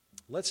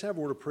Let's have a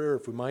word of prayer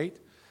if we might.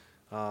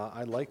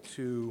 I'd like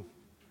to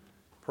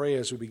pray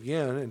as we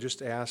begin and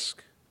just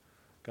ask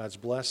God's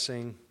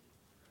blessing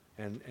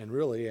and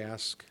really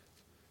ask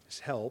His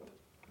help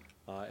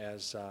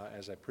as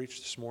I preach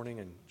this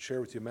morning and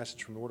share with you a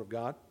message from the Word of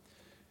God.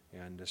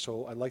 And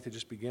so I'd like to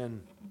just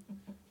begin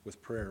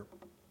with prayer.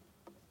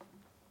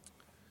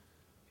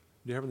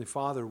 Dear Heavenly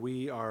Father,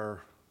 we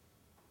are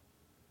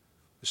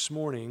this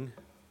morning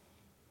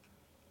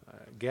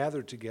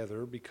gathered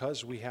together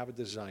because we have a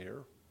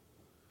desire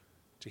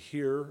to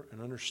hear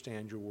and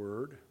understand your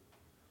word.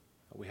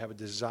 We have a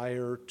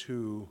desire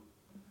to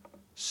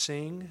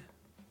sing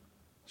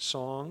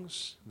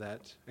songs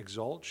that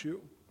exalt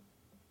you.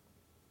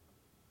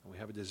 We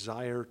have a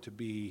desire to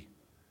be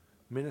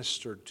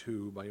ministered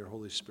to by your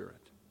Holy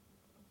Spirit.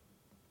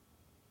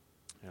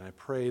 And I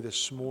pray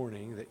this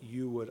morning that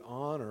you would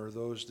honor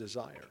those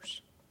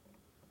desires,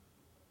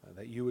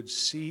 that you would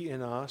see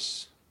in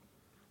us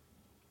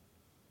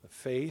the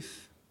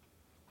faith,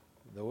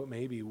 though it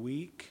may be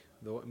weak,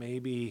 though it may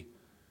be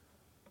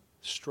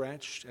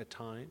stretched at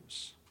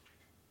times.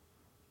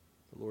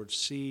 The Lord,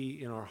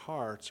 see in our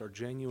hearts our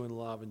genuine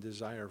love and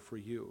desire for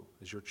you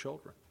as your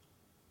children.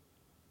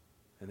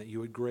 And that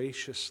you would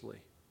graciously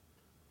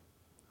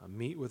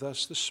meet with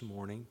us this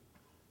morning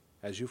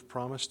as you've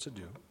promised to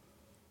do.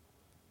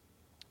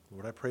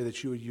 Lord, I pray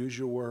that you would use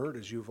your word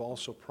as you've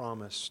also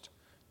promised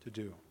to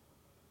do.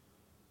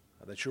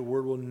 That your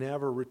word will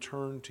never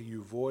return to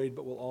you void,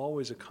 but will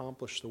always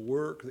accomplish the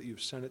work that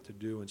you've sent it to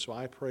do. And so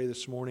I pray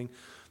this morning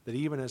that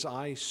even as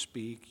I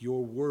speak,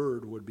 your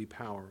word would be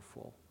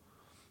powerful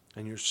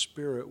and your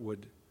spirit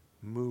would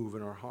move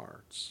in our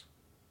hearts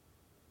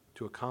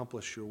to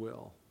accomplish your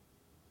will.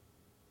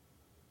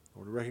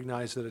 Lord,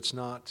 recognize that it's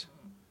not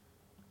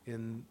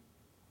in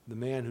the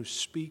man who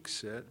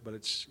speaks it, but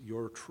it's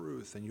your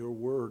truth and your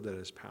word that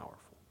is powerful.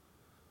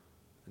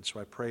 And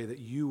so I pray that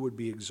you would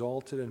be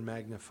exalted and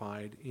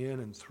magnified in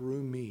and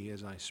through me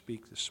as I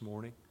speak this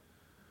morning,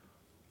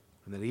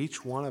 and that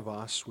each one of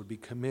us would be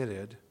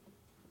committed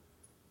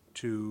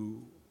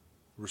to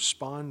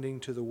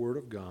responding to the Word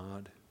of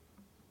God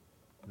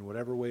in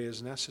whatever way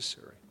is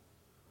necessary.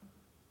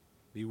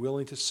 Be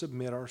willing to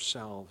submit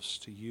ourselves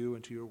to you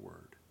and to your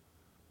Word.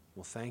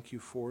 We'll thank you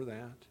for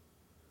that,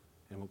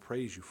 and we'll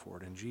praise you for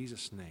it. In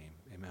Jesus' name,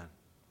 amen.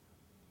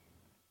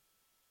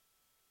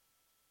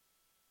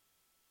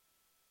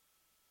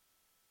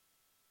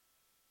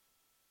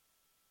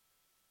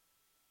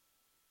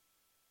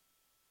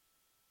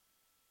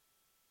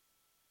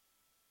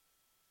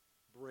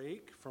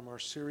 Break from our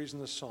series in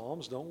the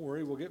Psalms. Don't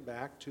worry, we'll get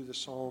back to the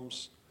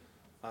Psalms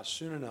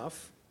soon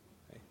enough.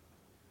 Okay.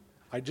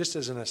 I just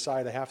as an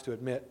aside, I have to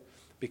admit,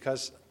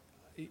 because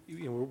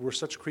we're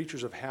such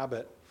creatures of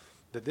habit,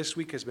 that this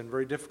week has been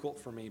very difficult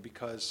for me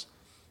because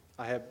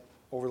I have,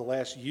 over the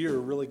last year,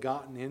 really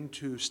gotten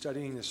into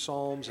studying the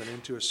Psalms and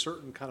into a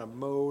certain kind of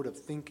mode of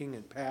thinking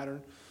and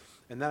pattern.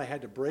 And then I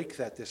had to break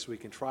that this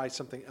week and try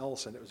something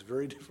else, and it was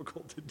very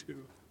difficult to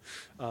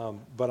do.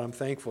 But I'm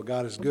thankful.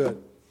 God is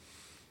good.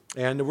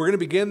 And we're going to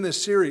begin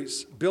this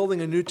series, Building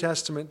a New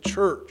Testament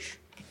Church.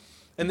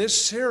 And this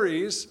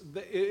series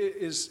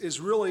is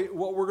really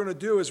what we're going to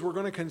do is we're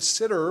going to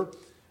consider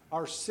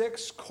our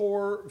 6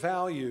 core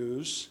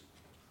values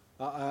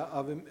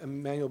of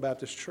Emmanuel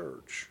Baptist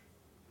Church.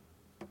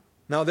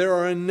 Now, there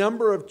are a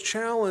number of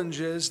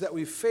challenges that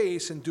we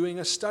face in doing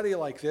a study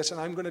like this, and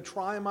I'm going to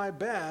try my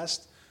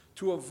best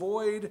to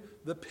avoid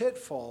the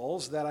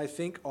pitfalls that I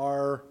think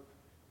are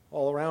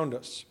all around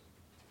us.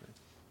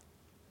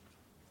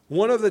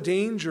 One of the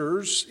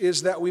dangers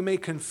is that we may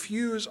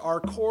confuse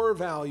our core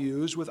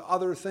values with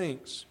other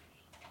things.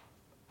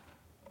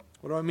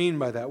 What do I mean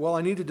by that? Well,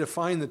 I need to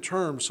define the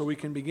term so we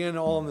can begin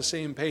all on the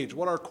same page.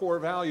 What are core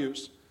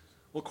values?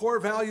 Well, core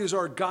values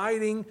are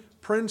guiding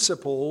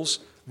principles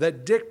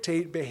that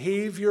dictate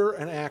behavior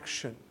and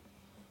action.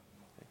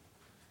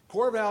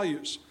 Core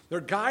values,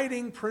 they're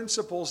guiding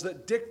principles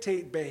that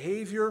dictate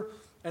behavior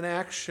and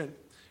action.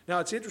 Now,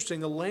 it's interesting.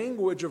 The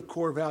language of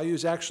core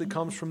values actually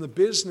comes from the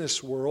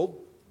business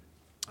world.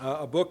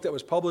 A book that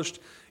was published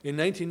in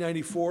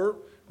 1994,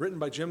 written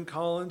by Jim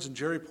Collins and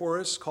Jerry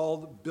Porras,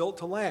 called Built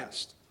to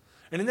Last.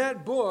 And in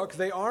that book,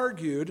 they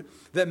argued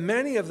that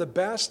many of the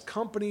best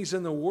companies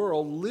in the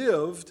world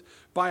lived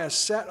by a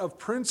set of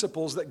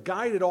principles that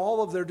guided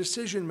all of their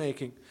decision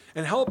making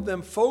and helped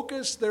them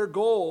focus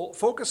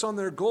on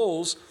their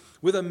goals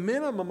with a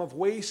minimum of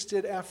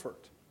wasted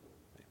effort.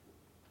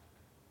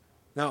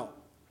 Now,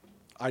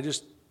 I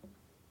just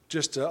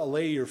to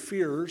allay your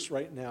fears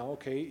right now,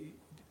 okay,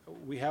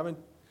 we haven't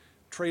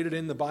traded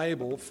in the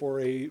Bible for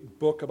a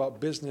book about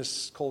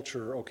business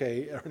culture,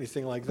 okay, or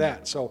anything like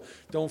that. So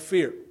don't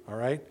fear, all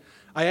right?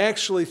 I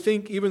actually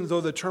think even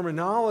though the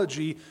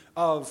terminology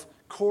of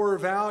core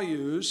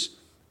values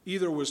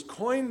either was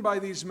coined by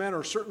these men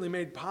or certainly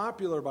made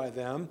popular by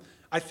them,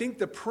 I think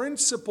the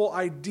principal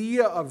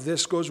idea of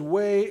this goes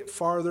way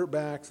farther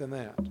back than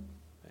that.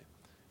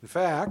 In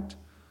fact,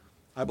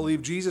 I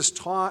believe Jesus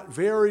taught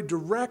very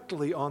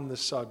directly on the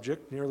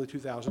subject nearly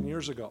 2,000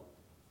 years ago.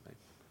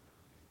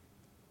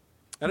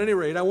 At any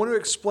rate, I want to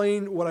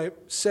explain what I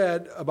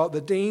said about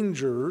the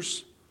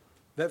dangers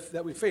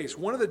that we face.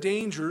 One of the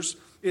dangers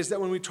is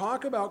that when we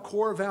talk about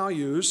core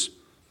values,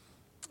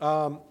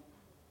 we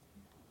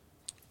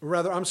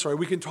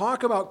can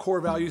talk about core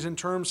values in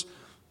terms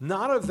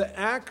not of the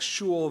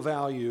actual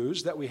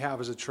values that we have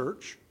as a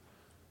church,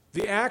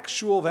 the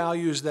actual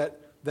values that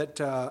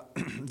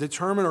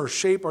determine or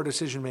shape our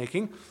decision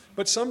making,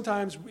 but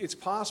sometimes it's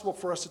possible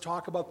for us to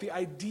talk about the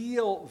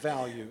ideal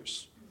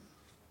values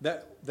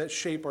that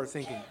shape our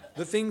thinking,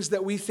 the things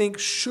that we think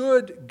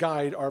should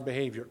guide our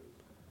behavior.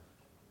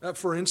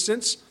 For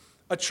instance,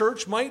 a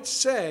church might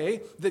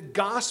say that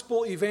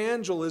gospel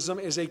evangelism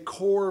is a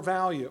core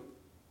value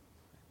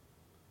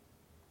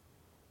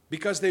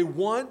because they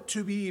want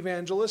to be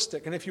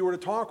evangelistic. And if you were to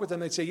talk with them,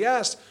 they'd say,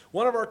 yes,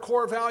 one of our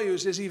core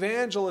values is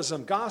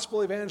evangelism,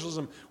 gospel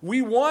evangelism.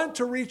 We want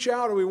to reach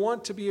out and we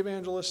want to be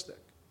evangelistic.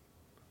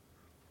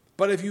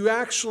 But if you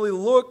actually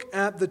look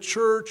at the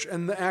church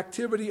and the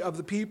activity of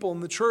the people in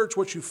the church,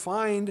 what you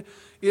find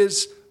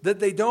is that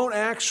they don't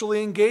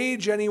actually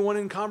engage anyone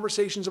in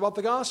conversations about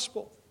the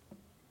gospel.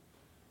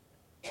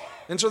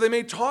 And so they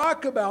may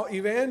talk about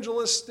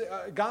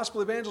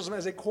gospel evangelism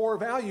as a core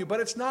value, but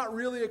it's not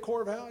really a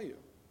core value.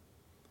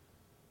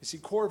 You see,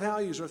 core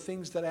values are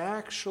things that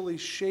actually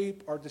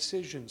shape our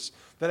decisions,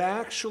 that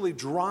actually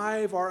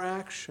drive our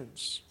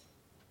actions.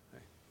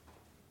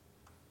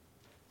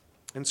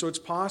 And so it's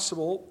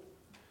possible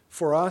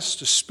for us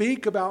to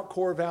speak about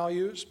core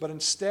values, but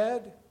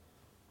instead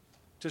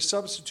to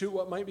substitute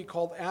what might be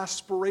called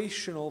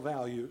aspirational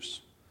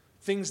values,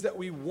 things that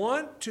we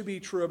want to be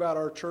true about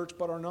our church,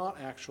 but are not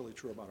actually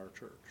true about our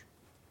church.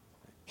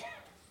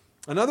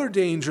 Another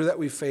danger that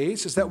we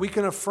face is that we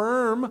can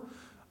affirm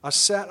a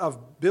set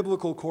of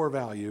biblical core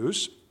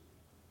values,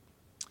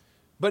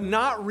 but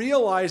not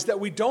realize that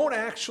we don't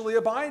actually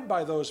abide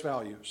by those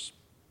values.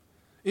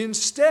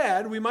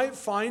 Instead, we might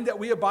find that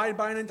we abide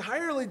by an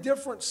entirely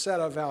different set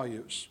of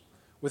values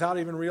without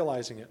even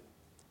realizing it.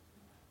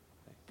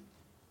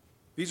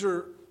 These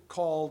are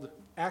called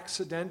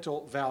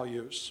accidental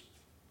values.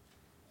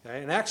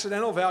 Okay? And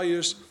accidental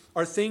values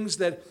are things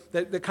that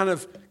kind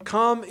of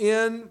come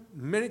in.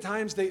 Many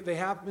times they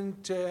happen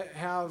to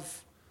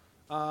have,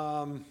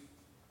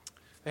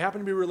 they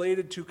happen to be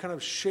related to kind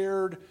of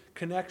shared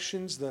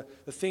connections, the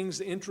things,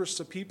 the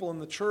interests of people in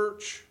the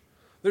church.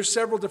 There's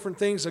several different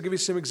things. I'll give you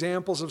some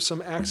examples of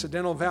some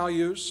accidental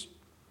values.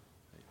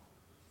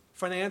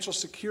 Financial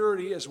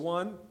security is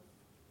one.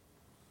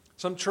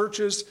 Some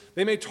churches,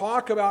 they may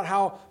talk about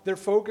how they're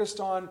focused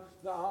on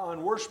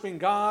worshiping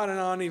God and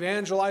on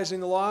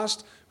evangelizing the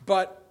lost,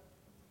 but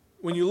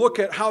when you look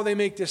at how they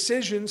make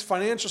decisions,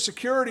 financial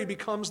security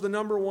becomes the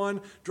number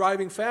one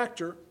driving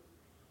factor.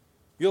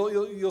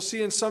 You'll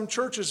see in some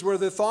churches where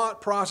the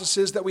thought process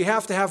is that we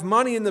have to have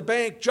money in the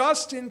bank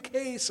just in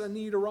case a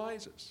need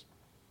arises.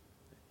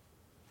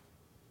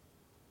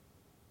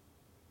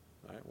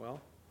 All right,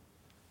 well,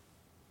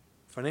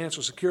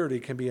 financial security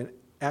can be an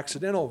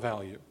accidental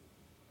value.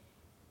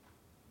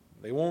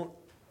 They won't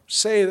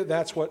say that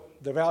that's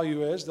what the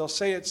value is. They'll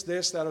say it's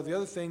this, that, or the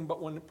other thing,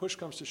 but when push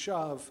comes to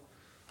shove,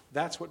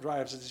 that's what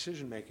drives the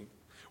decision making.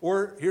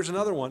 Or here's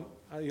another one.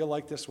 You'll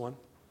like this one.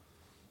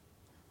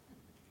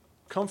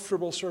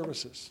 Comfortable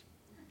services.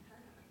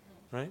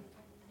 Right?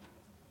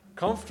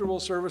 Comfortable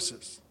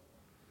services.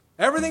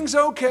 Everything's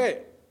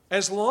okay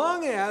as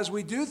long as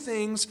we do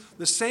things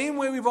the same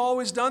way we've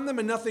always done them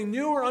and nothing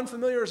new or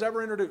unfamiliar is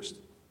ever introduced.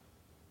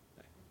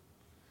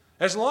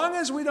 As long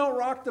as we don't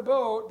rock the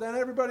boat, then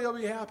everybody will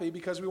be happy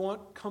because we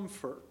want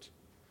comfort.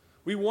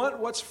 We want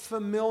what's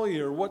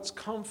familiar, what's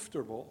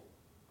comfortable.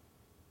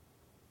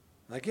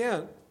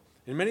 Again,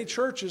 in many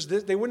churches,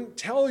 they wouldn't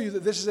tell you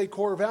that this is a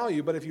core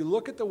value, but if you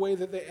look at the way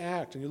that they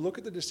act and you look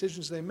at the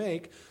decisions they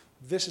make,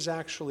 this is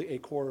actually a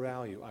core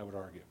value, I would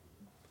argue.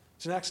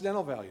 It's an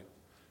accidental value.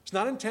 It's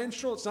not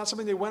intentional. It's not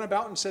something they went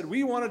about and said,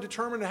 we want to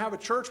determine to have a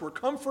church where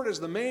comfort is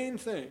the main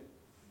thing.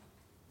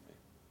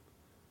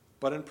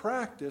 But in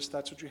practice,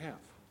 that's what you have.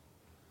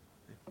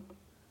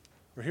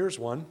 Well, here's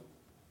one.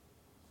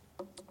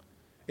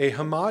 A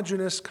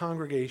homogeneous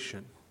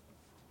congregation.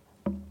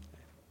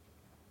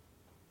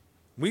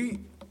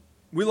 We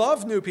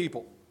love new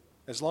people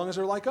as long as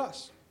they're like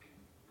us.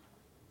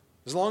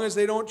 As long as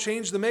they don't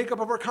change the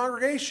makeup of our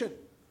congregation.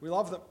 We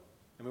love them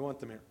and we want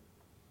them here.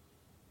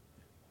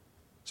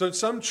 So in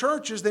some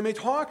churches, they may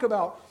talk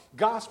about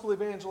gospel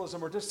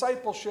evangelism or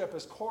discipleship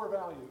as core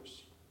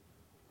values.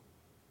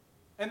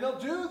 And they'll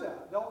do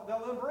that.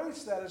 They'll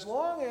embrace that as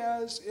long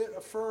as it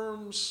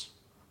affirms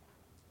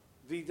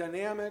the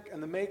dynamic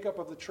and the makeup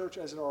of the church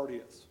as it already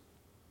is.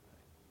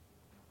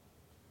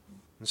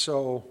 And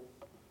so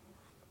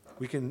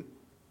we can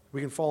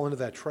fall into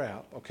that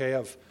trap, okay,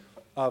 of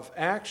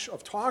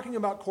talking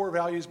about core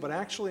values, but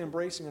actually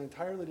embracing an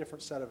entirely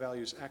different set of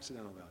values,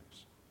 accidental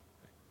values.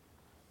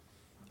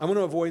 I want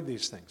to avoid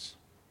these things.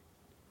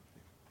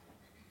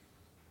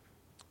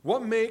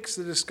 What makes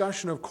the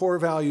discussion of core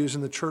values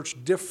in the church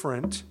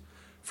different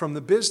from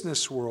the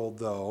business world,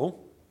 though,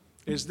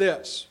 is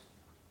this.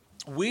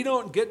 We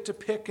don't get to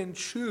pick and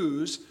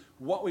choose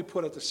what we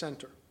put at the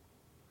center.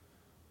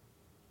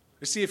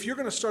 You see, if you're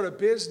going to start a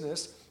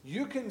business,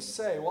 you can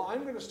say, well,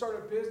 I'm going to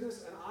start a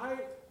business and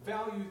I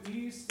value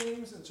these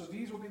things, and so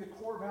these will be the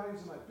core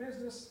values of my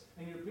business,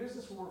 and your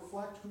business will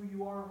reflect who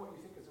you are and what you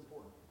think is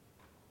important.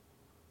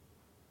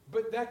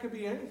 But that could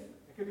be anything.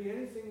 It could be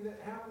anything that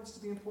happens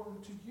to be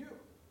important to you.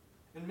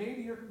 And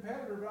maybe your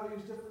competitor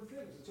values different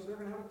things, and so they're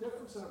going to have a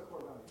different set of core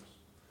values.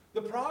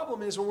 The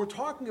problem is when we're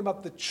talking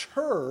about the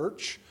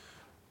church,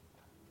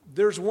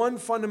 there's one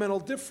fundamental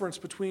difference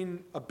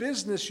between a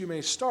business you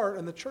may start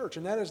and the church,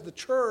 and that is the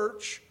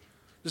church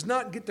does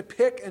not get to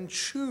pick and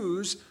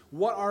choose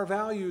what our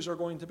values are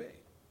going to be.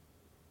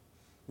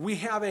 We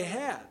have a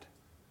head,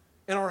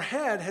 and our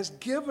head has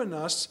given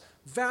us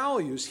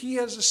values. He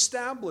has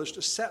established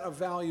a set of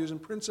values and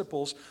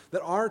principles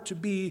that are to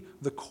be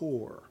the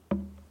core.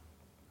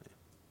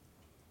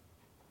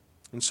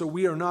 And so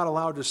we are not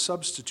allowed to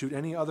substitute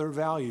any other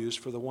values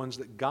for the ones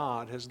that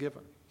God has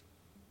given.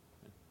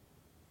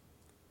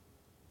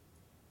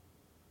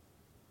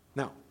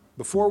 Now,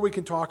 before we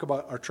can talk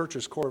about our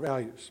church's core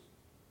values,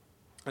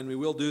 and we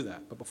will do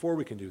that, but before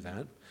we can do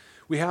that,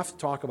 we have to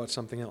talk about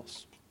something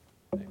else.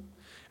 Okay?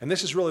 And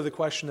this is really the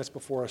question that's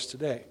before us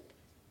today.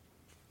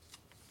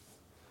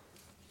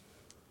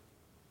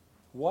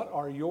 What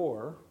are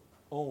your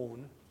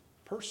own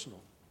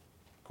personal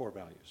core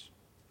values?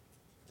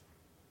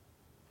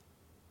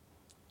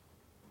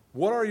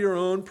 What are your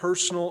own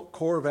personal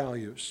core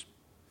values?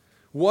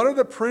 What are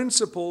the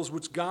principles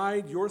which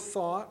guide your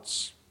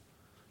thoughts,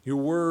 your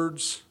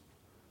words,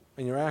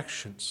 and your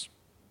actions?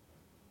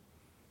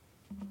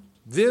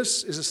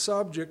 This is a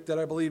subject that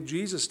I believe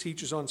Jesus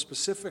teaches on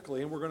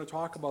specifically, and we're going to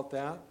talk about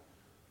that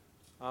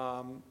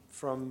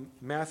from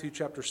Matthew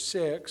chapter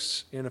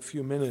 6 in a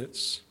few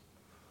minutes.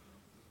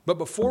 But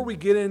before we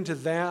get into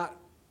that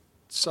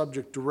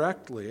subject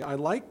directly, I'd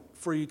like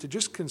for you to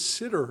just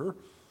consider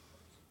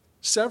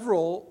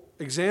several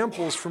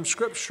examples from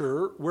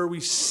Scripture where we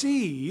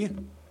see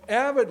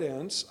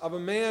evidence of a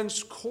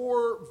man's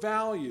core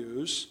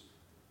values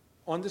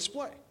on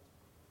display.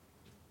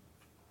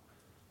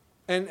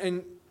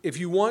 And if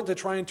you want to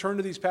try and turn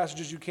to these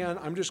passages, you can.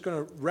 I'm just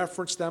going to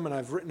reference them, and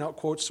I've written out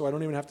quotes, so I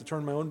don't even have to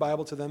turn my own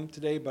Bible to them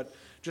today, but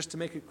just to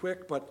make it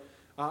quick. But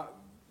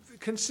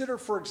consider,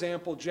 for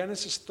example,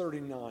 Genesis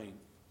 39.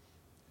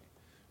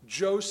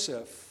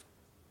 Joseph,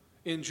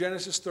 in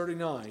Genesis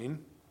 39,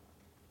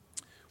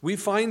 we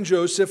find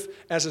Joseph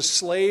as a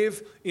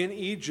slave in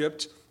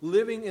Egypt,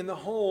 living in the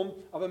home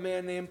of a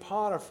man named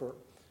Potiphar.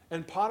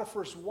 And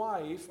Potiphar's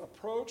wife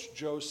approached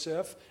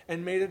Joseph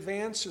and made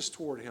advances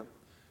toward him.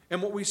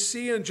 And what we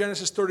see in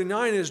Genesis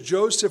 39 is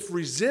Joseph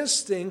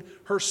resisting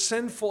her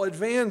sinful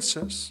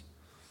advances.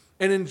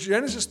 And in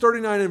Genesis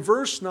 39 and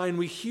verse 9,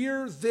 we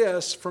hear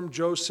this from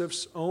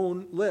Joseph's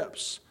own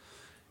lips.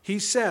 He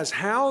says,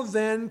 "How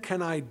then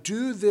can I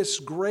do this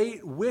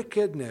great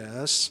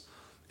wickedness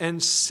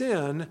and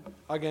sin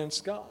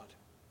against God?"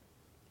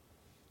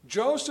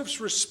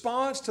 Joseph's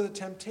response to the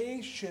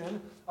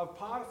temptation of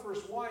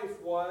Potiphar's wife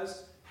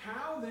was,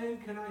 "How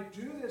then can I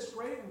do this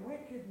great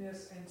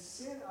wickedness and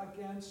sin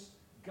against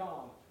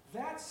God?"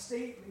 That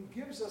statement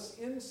gives us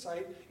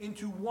insight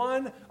into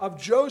one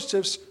of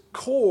Joseph's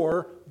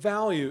core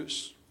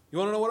values. You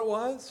want to know what it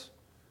was?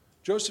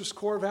 Joseph's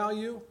core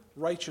value?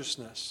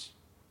 Righteousness.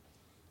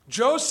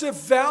 Joseph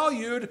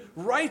valued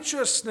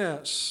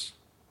righteousness.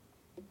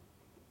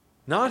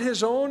 Not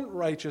his own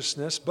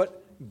righteousness,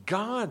 but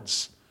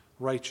God's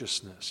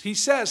righteousness. He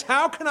says,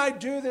 "How can I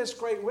do this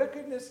great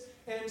wickedness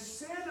and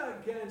sin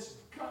against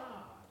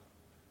God?"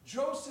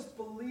 Joseph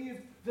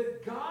believed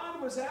that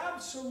God was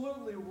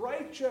absolutely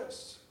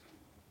righteous.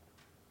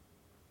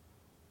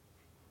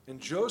 And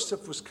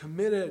Joseph was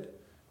committed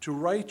to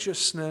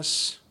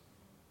righteousness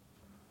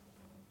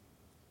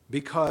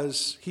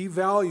because he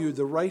valued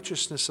the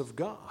righteousness of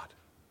God.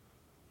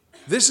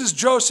 This is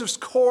Joseph's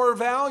core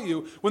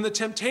value. When the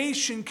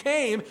temptation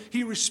came,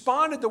 he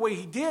responded the way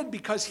he did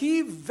because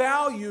he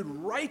valued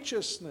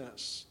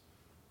righteousness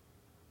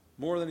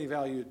more than he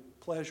valued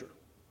pleasure,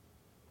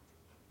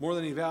 more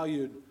than he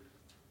valued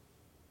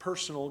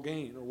personal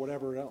gain or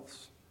whatever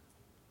else.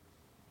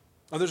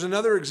 Now, there's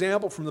another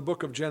example from the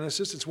book of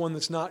Genesis. It's one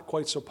that's not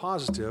quite so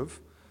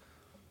positive.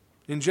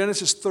 In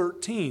Genesis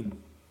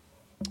 13,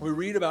 we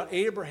read about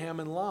Abraham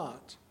and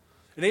Lot.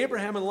 And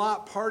Abraham and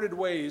Lot parted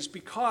ways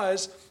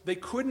because they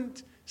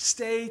couldn't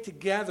stay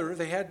together.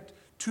 They had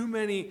too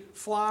many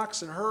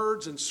flocks and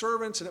herds and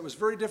servants, and it was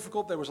very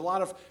difficult. There was a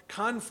lot of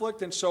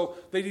conflict, and so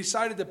they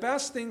decided the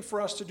best thing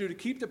for us to do to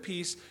keep the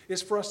peace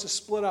is for us to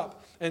split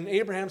up. And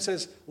Abraham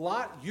says,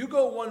 "Lot, you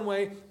go one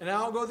way, and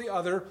I'll go the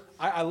other.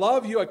 I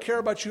love you. I care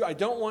about you. I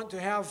don't want to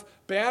have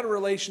bad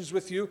relations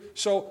with you,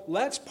 so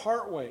let's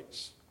part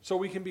ways so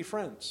we can be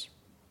friends."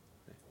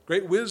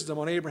 Great wisdom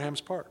on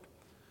Abraham's part.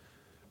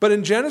 But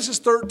in Genesis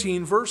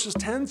 13, verses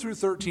 10 through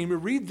 13, we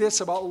read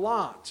this about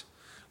Lot.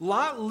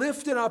 Lot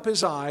lifted up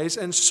his eyes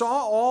and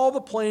saw all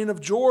the plain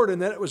of Jordan,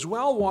 that it was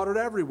well watered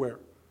everywhere,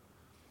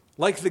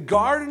 like the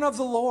garden of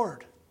the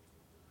Lord.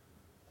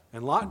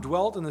 And Lot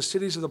dwelt in the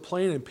cities of the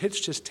plain and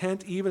pitched his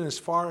tent even as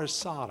far as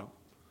Sodom.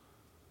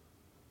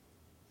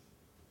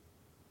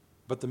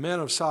 But the men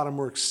of Sodom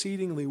were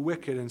exceedingly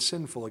wicked and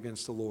sinful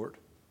against the Lord.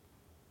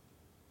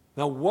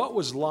 Now, what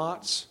was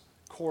Lot's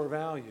core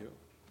value?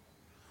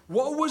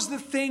 What was the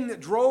thing that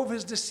drove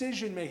his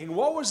decision making?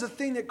 What was the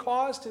thing that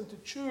caused him to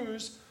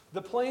choose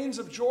the plains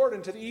of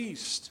Jordan to the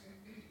east?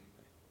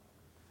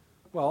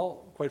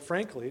 Well, quite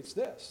frankly, it's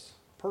this: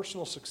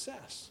 personal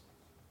success.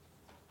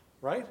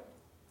 Right?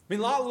 I mean,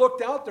 Lot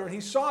looked out there and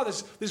he saw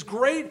this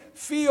great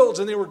fields,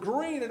 and they were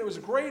green, and it was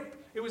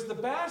the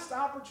best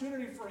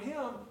opportunity for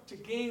him to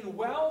gain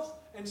wealth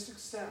and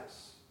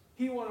success.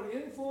 He wanted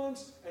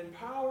influence and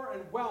power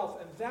and wealth,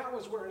 and that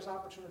was where his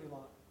opportunity lay.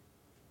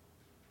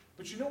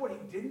 But you know what he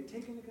didn't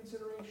take into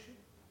consideration?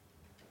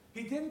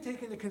 He didn't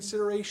take into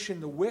consideration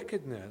the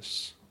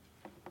wickedness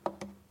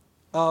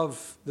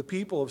of the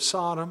people of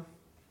Sodom,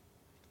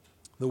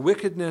 the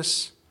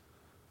wickedness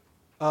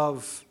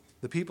of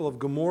the people of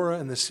Gomorrah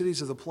and the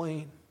cities of the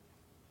plain.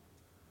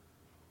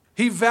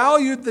 He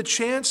valued the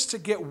chance to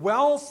get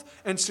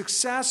wealth and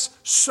success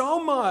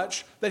so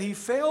much that he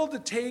failed to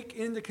take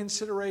into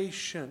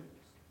consideration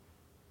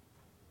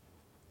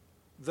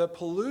the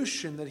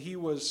pollution that he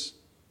was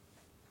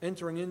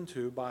entering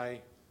into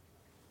by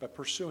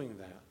pursuing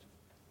that.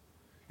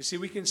 You see,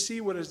 we can see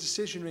what his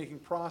decision-making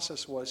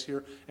process was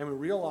here, and we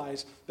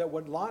realize that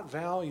what Lot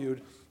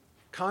valued,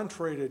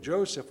 contrary to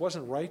Joseph,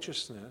 wasn't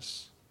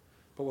righteousness,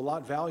 but what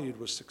Lot valued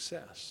was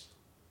success.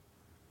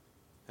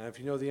 And if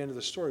you know the end of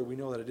the story, we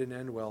know that it didn't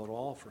end well at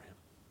all for him.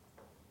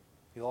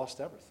 He lost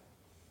everything,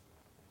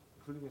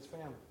 including his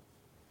family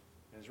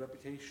and his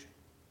reputation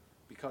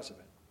because of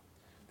it.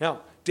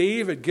 Now,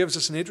 David gives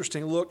us an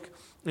interesting look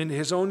into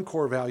his own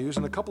core values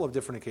on a couple of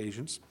different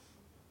occasions.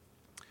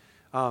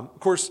 Of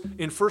course,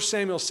 in 1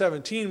 Samuel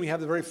 17, we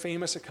have the very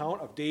famous account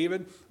of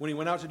David when he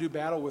went out to do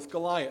battle with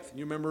Goliath. And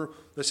you remember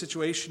the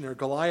situation there.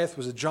 Goliath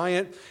was a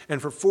giant,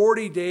 and for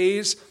 40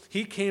 days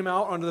he came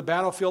out onto the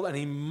battlefield and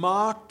he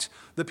mocked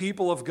the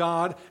people of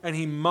God, and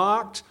he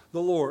mocked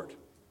the Lord.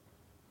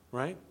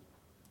 Right?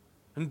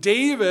 And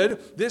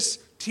David, this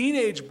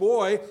teenage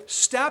boy,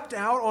 stepped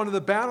out onto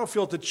the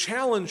battlefield to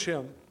challenge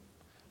him,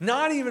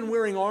 not even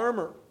wearing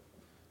armor.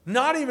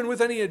 Not even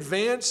with any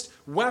advanced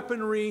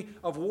weaponry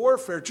of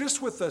warfare,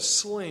 just with a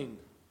sling.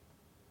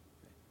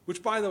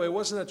 Which, by the way,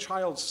 wasn't a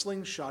child's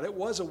slingshot. It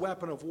was a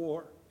weapon of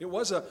war. It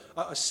was a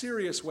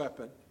serious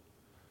weapon.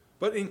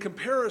 But in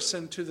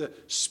comparison to the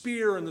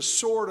spear and the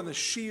sword and the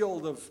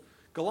shield of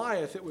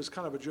Goliath, it was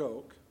kind of a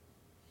joke.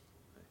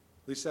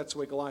 At least that's the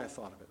way Goliath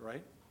thought of it,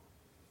 right?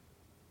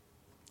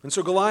 And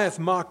so Goliath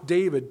mocked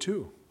David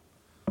too.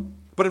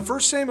 But in 1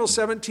 Samuel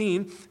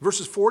 17,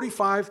 verses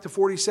 45 to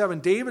 47,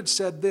 David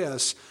said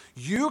this: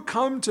 "You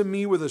come to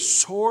me with a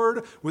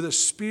sword, with a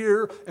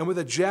spear, and with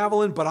a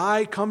javelin, but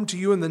I come to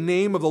you in the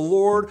name of the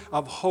Lord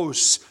of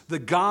hosts, the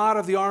God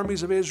of the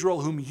armies of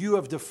Israel, whom you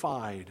have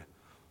defied.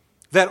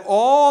 That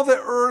all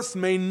the earth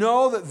may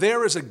know that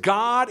there is a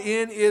God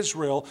in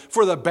Israel,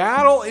 for the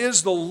battle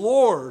is the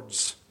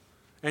Lord's,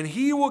 and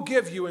he will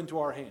give you into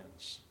our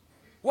hands."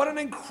 What an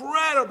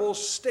incredible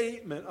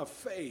statement of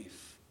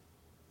faith.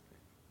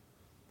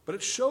 But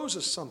it shows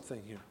us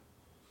something here.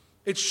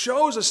 It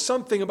shows us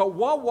something about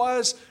what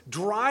was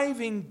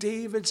driving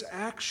David's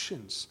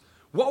actions.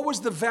 What was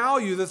the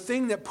value, the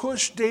thing that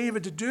pushed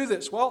David to do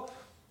this? Well,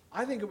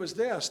 I think it was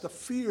this: the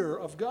fear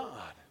of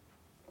God.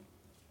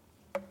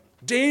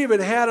 David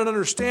had an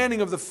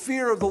understanding of the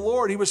fear of the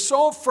Lord. He was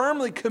so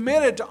firmly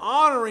committed to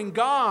honoring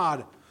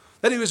God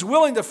that he was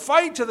willing to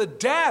fight to the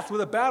death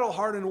with a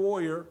battle-hardened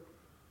warrior,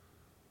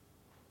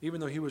 even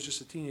though he was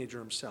just a teenager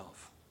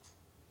himself.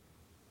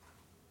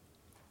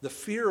 The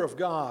fear of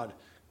God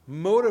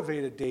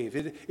motivated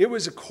David. It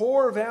was a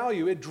core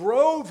value. It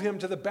drove him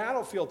to the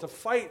battlefield to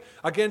fight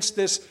against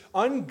this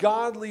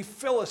ungodly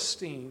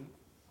Philistine.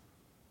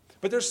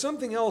 But there's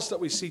something else that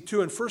we see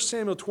too in 1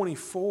 Samuel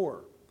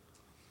 24.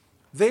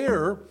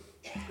 There,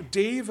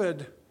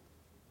 David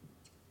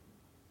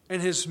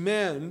and his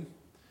men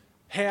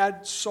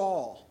had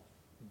Saul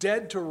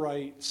dead to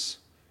rights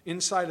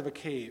inside of a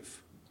cave.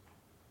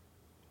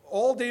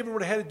 All David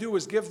would have had to do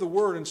was give the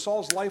word, and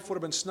Saul's life would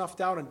have been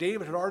snuffed out, and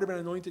David had already been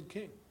anointed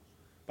king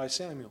by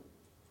Samuel.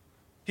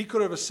 He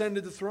could have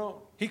ascended the throne.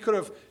 He could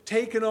have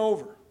taken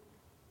over.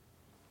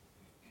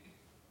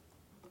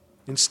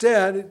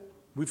 Instead,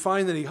 we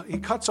find that he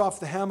cuts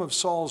off the hem of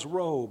Saul's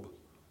robe.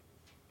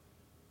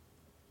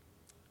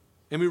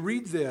 And we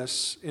read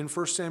this in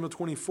 1 Samuel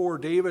 24.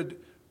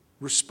 David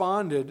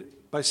responded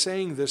by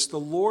saying this: "The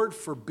Lord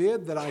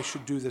forbid that I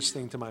should do this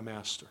thing to my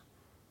master.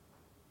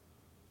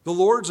 The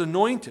Lord's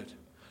anointed,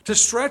 to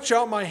stretch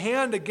out my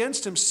hand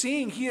against him,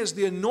 seeing he is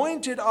the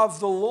anointed of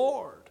the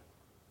Lord."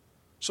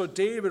 So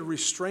David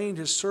restrained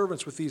his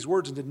servants with these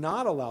words and did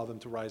not allow them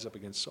to rise up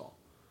against Saul.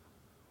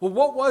 Well,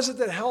 what was it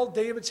that held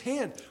David's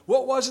hand?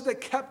 What was it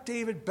that kept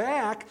David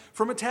back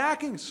from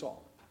attacking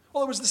Saul?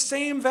 Well, it was the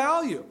same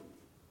value.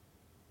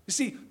 You You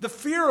see, the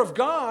fear of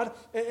God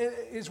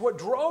is what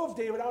drove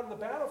David out on the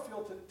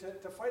battlefield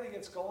to fight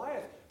against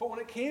Goliath. But when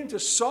it came to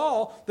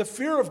Saul, the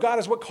fear of God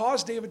is what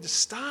caused David to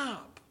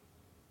stop,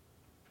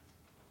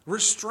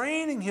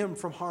 restraining him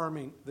from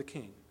harming the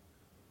king.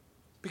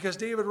 Because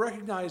David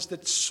recognized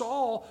that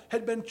Saul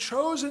had been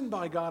chosen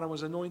by God and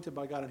was anointed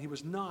by God, and he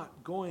was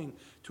not going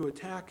to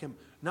attack him,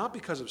 not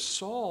because of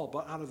Saul,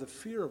 but out of the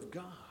fear of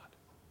God.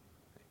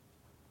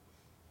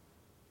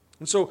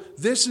 And so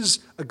this is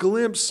a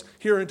glimpse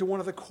here into one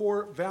of the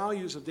core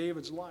values of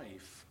David's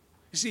life.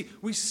 You see,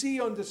 we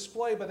see on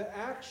display by the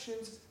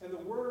actions and the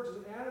words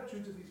and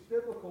attitudes of these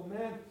biblical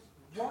men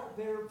what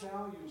their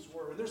values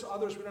were. And there's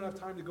others we don't have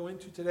time to go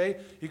into today.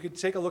 You could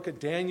take a look at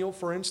Daniel,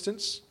 for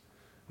instance.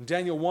 In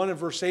Daniel 1 and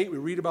verse 8, we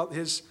read about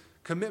his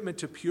commitment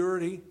to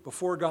purity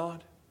before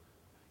God.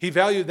 He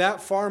valued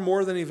that far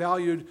more than he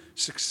valued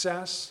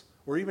success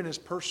or even his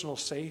personal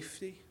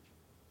safety.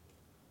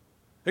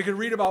 You could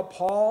read about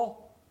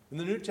Paul in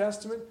the New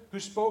Testament,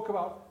 who spoke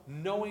about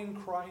knowing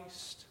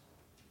Christ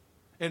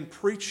and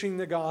preaching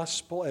the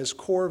gospel as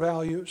core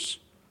values.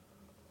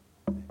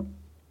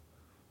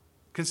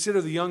 Consider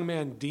the young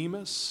man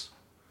Demas.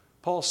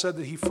 Paul said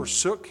that he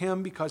forsook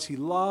him because he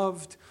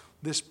loved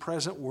this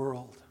present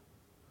world.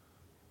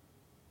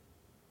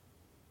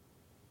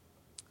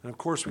 And of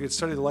course, we could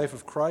study the life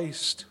of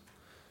Christ.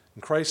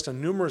 And Christ on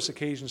numerous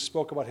occasions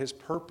spoke about his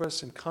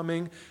purpose in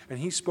coming, and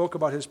he spoke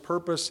about his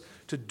purpose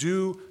to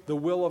do the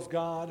will of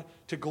God,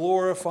 to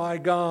glorify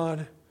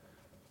God,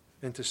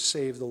 and to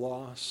save the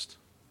lost.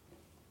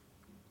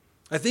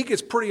 I think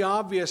it's pretty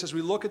obvious as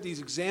we look at these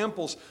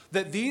examples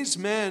that these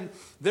men,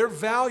 their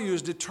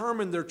values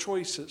determined their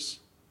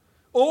choices.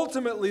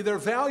 Ultimately, their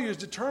values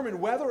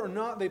determined whether or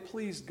not they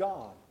pleased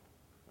God.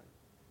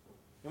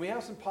 And we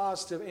have some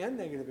positive and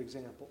negative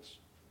examples.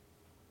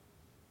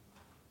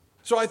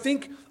 So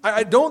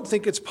I don't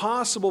think it's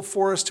possible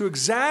for us to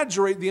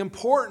exaggerate the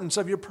importance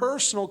of your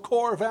personal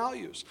core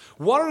values.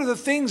 What are the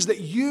things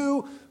that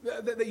you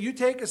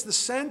take as the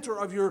center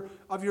of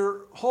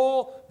your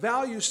whole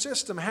value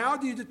system? How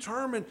do you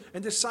determine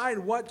and decide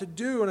what to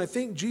do? And I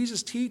think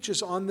Jesus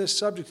teaches on this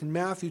subject in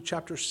Matthew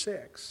chapter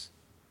 6.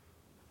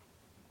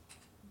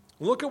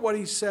 Look at what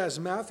he says,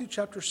 Matthew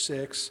chapter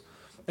 6.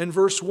 In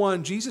verse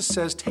 1, Jesus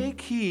says, "Take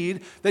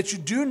heed that you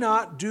do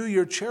not do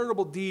your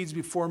charitable deeds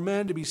before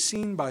men to be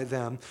seen by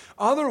them.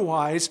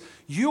 Otherwise,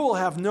 you will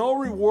have no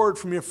reward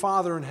from your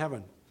Father in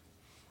heaven.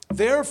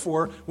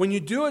 Therefore, when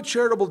you do a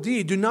charitable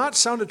deed, do not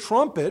sound a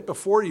trumpet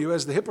before you,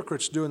 as the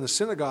hypocrites do in the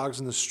synagogues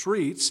and the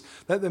streets,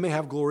 that they may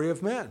have glory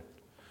of men.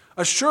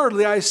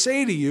 Assuredly, I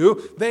say to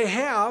you, they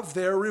have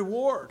their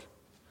reward.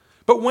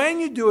 But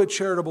when you do a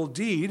charitable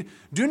deed,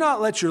 do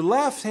not let your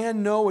left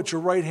hand know what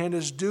your right hand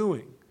is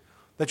doing,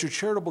 that your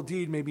charitable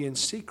deed may be in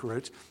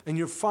secret, and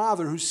your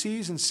Father who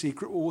sees in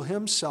secret will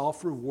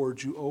himself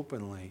reward you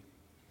openly."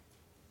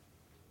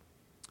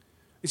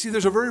 You see,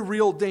 there's a very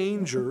real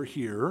danger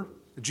here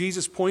that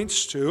Jesus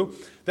points to,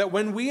 that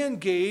when we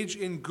engage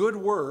in good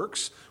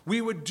works, we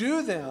would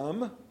do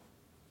them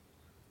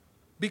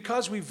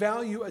because we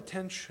value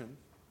attention,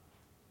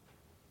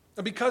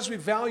 because we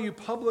value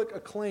public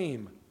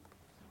acclaim,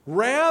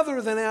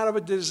 rather than out of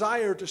a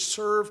desire to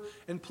serve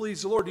and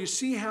please the Lord. Do you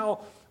see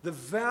how the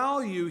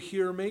value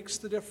here makes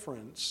the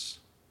difference?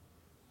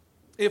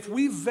 If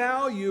we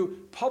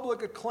value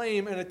public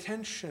acclaim and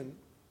attention,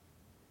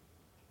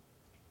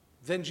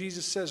 then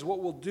Jesus says what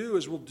we'll do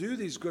is we'll do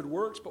these good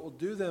works, but we'll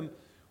do them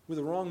with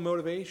the wrong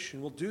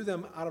motivation. We'll do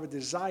them out of a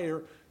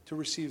desire to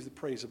receive the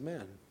praise of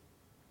men.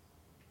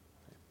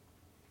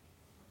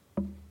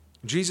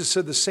 Jesus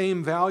said the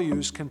same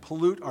values can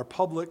pollute our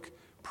public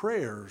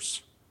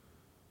prayers.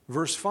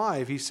 Verse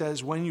 5, he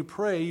says, "When you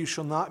pray, you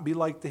shall not be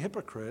like the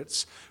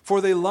hypocrites, for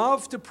they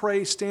love to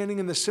pray standing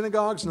in the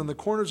synagogues and on the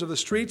corners of the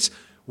streets.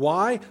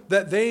 Why?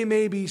 That they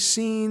may be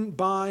seen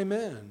by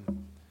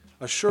men.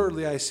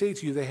 Assuredly, I say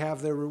to you, they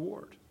have their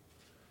reward."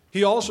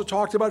 He also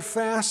talked about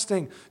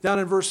fasting down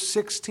in verse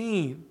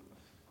 16.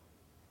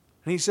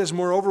 And he says,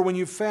 "Moreover, when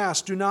you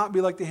fast, do not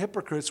be like the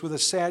hypocrites with a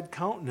sad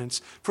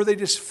countenance, for they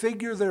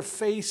disfigure their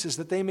faces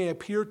that they may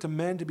appear to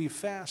men to be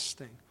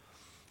fasting.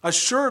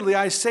 Assuredly,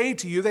 I say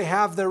to you, they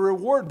have their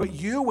reward. But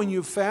you, when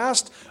you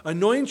fast,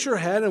 anoint your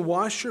head and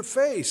wash your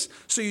face,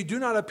 so you do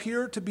not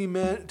appear to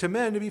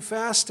men to be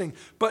fasting,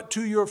 but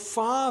to your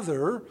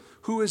Father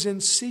who is in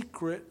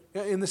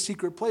the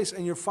secret place.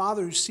 And your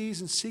Father who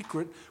sees in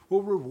secret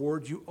will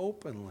reward you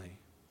openly."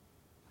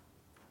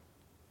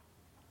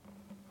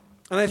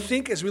 And I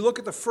think as we look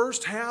at the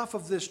first half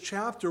of this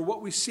chapter,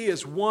 what we see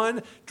is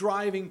one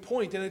driving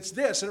point, and it's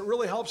this, and it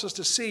really helps us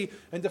to see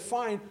and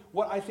define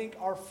what I think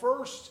our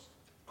first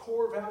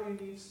core value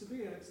needs to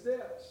be, and it's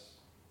this: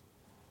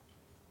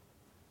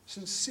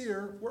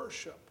 sincere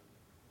worship.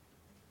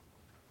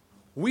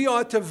 We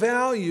ought to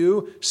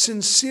value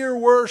sincere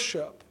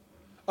worship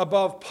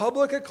above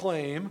public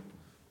acclaim.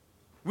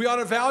 We ought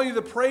to value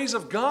the praise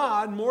of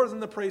God more than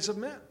the praise of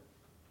men.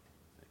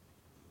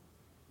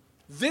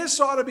 This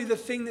ought to be the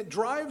thing that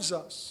drives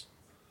us.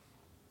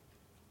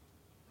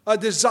 A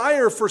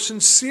desire for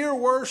sincere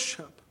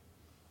worship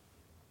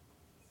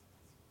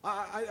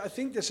I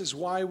think this is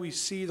why we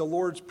see the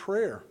Lord's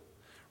Prayer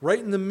right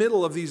in the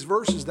middle of these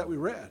verses that we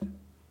read.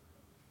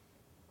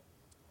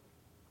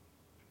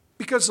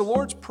 Because the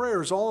Lord's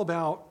Prayer is all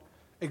about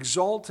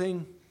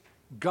exalting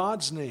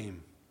God's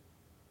name.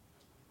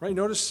 Right?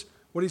 Notice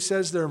what he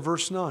says there in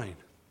verse 9.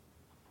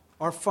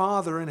 Our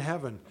Father in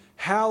heaven,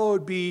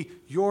 hallowed be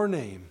your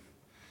name.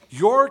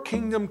 Your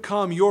kingdom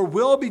come, your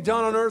will be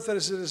done on earth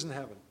as it is in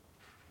heaven.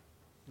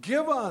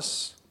 Give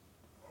us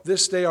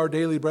this day our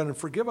daily bread, and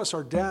forgive us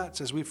our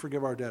debts as we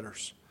forgive our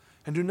debtors.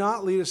 And do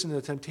not lead us into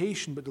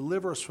temptation, but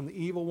deliver us from the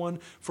evil one.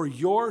 For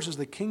yours is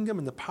the kingdom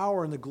and the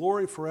power and the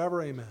glory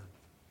forever. Amen.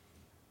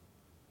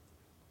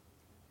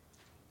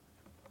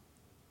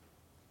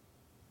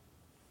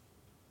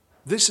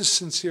 This is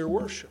sincere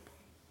worship.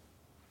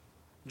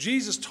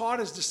 Jesus taught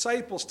his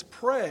disciples to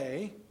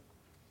pray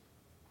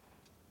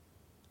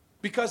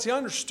because he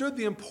understood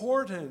the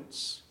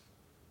importance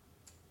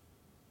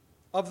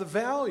of the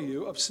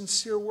value of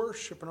sincere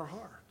worship in our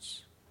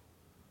hearts.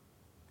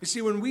 You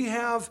see, when we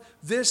have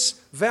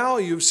this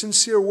value of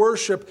sincere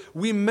worship,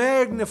 we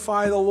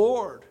magnify the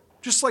Lord.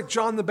 Just like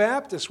John the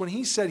Baptist, when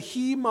he said,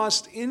 "He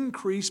must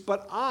increase,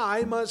 but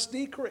I must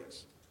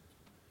decrease."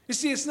 You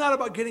see, it's not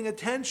about getting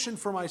attention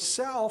for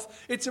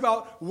myself. It's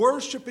about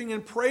worshiping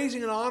and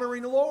praising and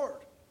honoring the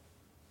Lord.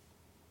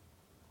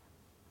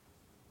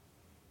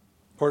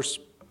 Of course,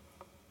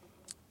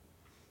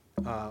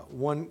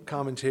 one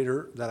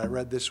commentator that I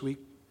read this week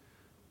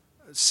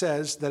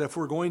says that if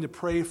we're going to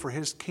pray for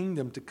his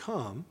kingdom to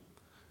come,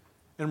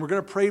 and we're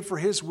going to pray for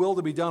his will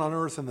to be done on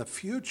earth in the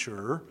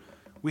future,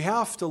 we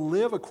have to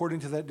live according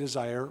to that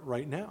desire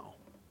right now.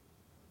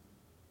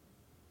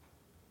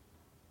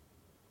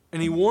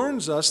 And he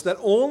warns us that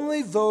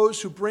only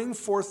those who bring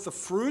forth the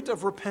fruit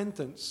of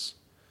repentance,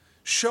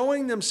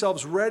 showing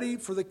themselves ready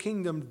for the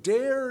kingdom,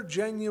 dare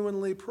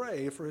genuinely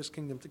pray for his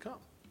kingdom to come.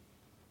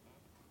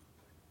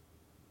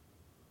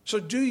 So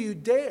do you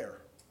dare?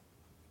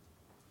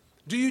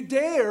 Do you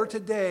dare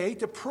today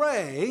to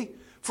pray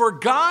for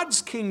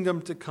God's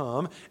kingdom to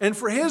come and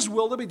for his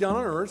will to be done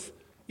on earth,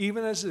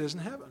 even as it is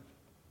in heaven?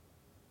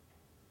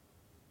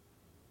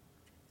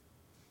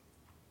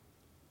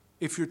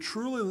 If you're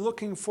truly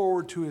looking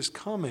forward to his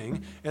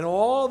coming and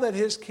all that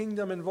his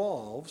kingdom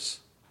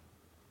involves,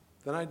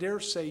 then I dare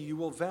say you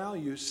will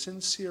value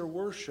sincere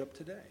worship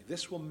today.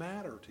 This will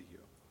matter to you.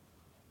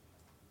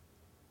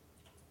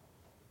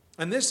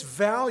 And this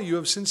value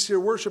of sincere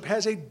worship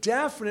has a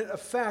definite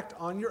effect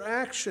on your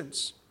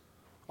actions,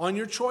 on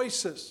your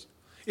choices.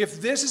 If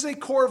this is a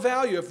core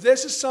value, if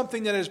this is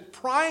something that is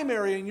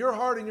primary in your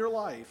heart and your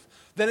life,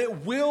 then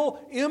it will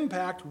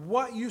impact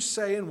what you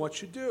say and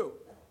what you do.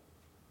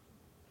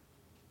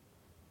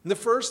 And the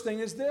first thing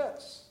is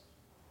this.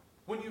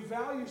 When you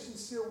value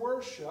sincere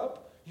worship,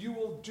 you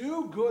will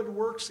do good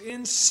works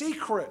in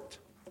secret,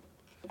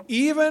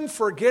 even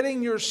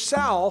forgetting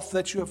yourself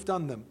that you have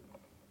done them.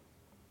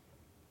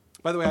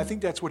 By the way, I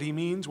think that's what he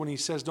means when he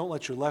says, don't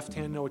let your left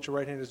hand know what your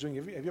right hand is doing.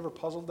 Have you ever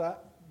puzzled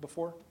that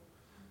before?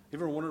 You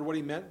ever wondered what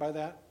he meant by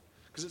that?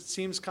 Because it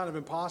seems kind of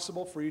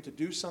impossible for you to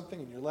do something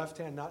and your left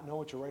hand not know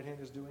what your right hand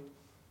is doing.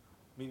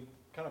 I mean,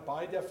 kind of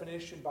by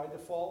definition, by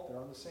default, they're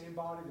on the same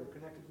body, they're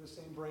connected to the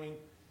same brain.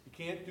 You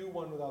can't do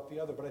one without the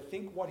other. But I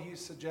think what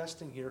he's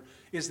suggesting here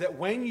is that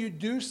when you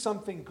do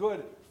something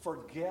good,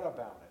 forget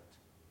about it.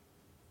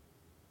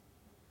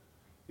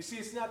 You see,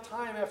 it's not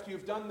time after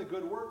you've done the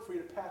good work for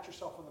you to pat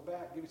yourself on the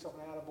back, give yourself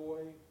an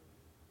attaboy.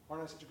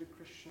 Aren't I such a good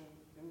Christian?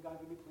 Isn't God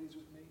going to be pleased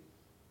with me?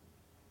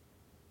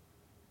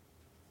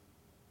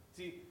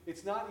 See,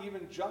 it's not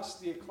even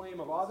just the acclaim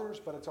of others,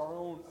 but it's our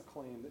own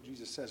acclaim that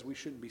Jesus says we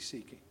shouldn't be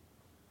seeking.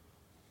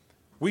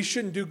 We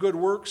shouldn't do good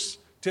works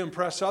to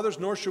impress others,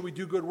 nor should we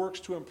do good works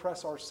to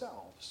impress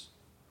ourselves.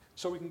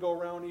 So we can go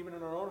around even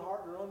in our own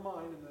heart and our own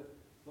mind in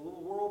the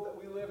little world that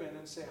we live in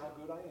and say how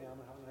good I am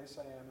and how nice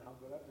I am and how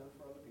good I've done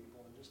for other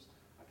people. And just,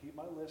 I keep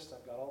my list.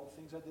 I've got all the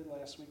things I did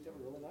last week that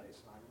were really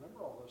nice. And I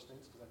remember all those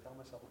things because I tell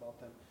myself about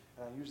them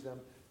and I use them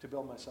to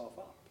build myself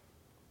up.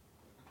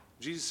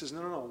 Jesus says,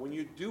 no. When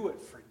you do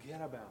it,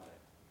 forget about it.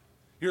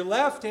 Your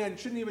left hand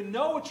shouldn't even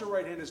know what your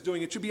right hand is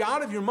doing. It should be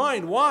out of your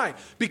mind. Why?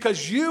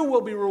 Because you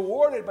will be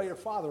rewarded by your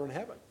Father in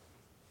heaven.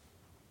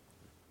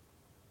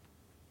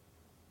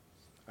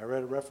 I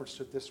read a reference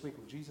to it this week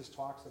when Jesus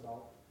talks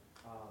about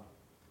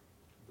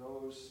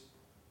those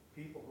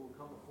people who will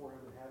come before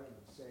him in heaven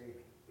and say,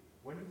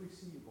 when did we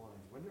see you blind?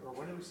 When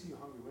did we see you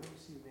hungry? When did we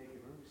see you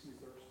naked? When did we see you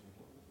thirsty?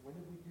 When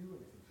did we do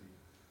anything for you?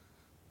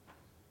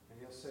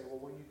 And he'll say,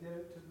 well, when you did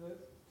it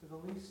to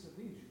the least of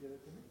these, you did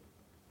it to me.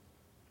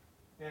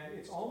 And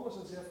it's almost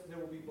as if there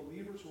will be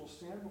believers who will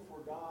stand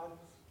before God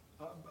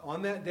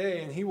on that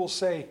day and he will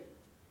say,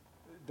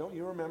 don't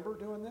you remember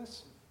doing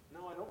this?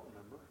 No, I don't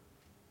remember.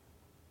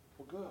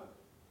 Well, good.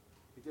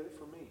 You did it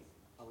for me.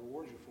 I'll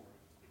reward you for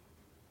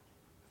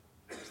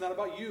it. It's not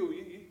about you.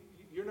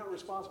 You're not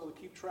responsible to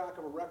keep track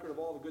of a record of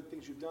all the good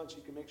things you've done so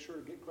you can make sure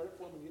to get credit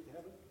for them when you get to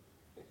heaven.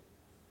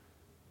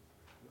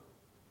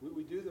 No.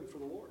 We do them for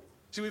the Lord.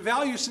 See, we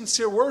value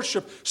sincere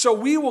worship, so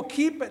we will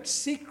keep it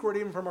secret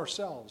even from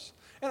ourselves.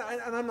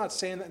 And I'm not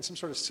saying that in some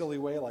sort of silly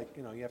way, like,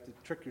 you have to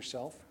trick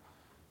yourself.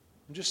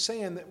 I'm just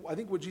saying that I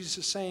think what Jesus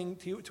is saying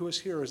to us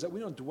here is that we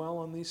don't dwell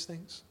on these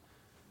things.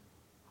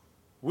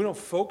 We don't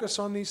focus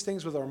on these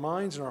things with our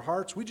minds and our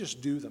hearts. We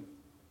just do them.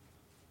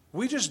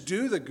 We just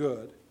do the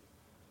good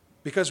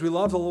because we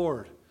love the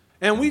Lord.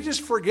 And we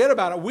just forget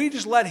about it. We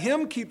just let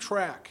Him keep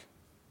track,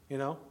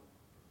 and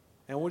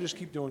we'll just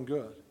keep doing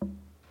good.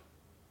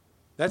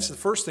 That's the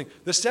first thing.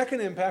 The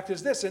second impact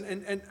is this,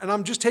 and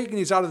I'm just taking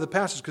these out of the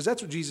passage because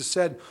that's what Jesus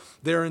said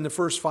there in the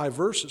first 5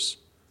 verses.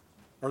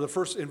 Or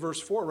in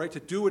verse 4, right? To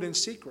do it in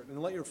secret and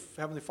let your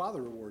Heavenly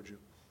Father reward you.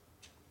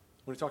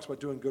 When He talks about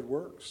doing good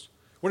works.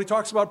 When He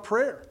talks about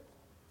prayer.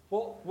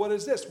 Well, what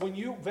is this? When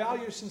you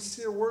value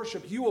sincere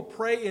worship, you will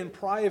pray in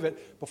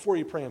private before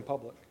you pray in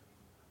public.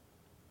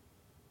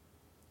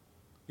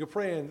 You'll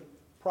pray in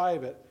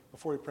private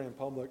before you pray in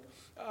public.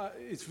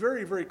 It's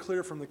very, very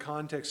clear from the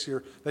context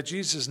here that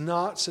Jesus is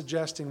not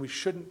suggesting we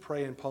shouldn't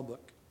pray in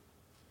public.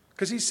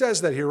 Because He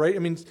says that here, right? I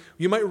mean,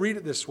 you might read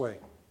it this way.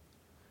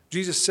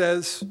 Jesus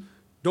says,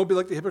 don't be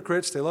like the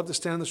hypocrites. They love to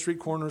stand on the street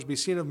corners, be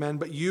seen of men.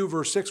 But you,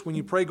 verse 6, when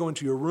you pray, go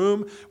into your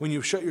room. When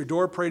you shut your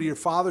door, pray to your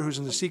Father who's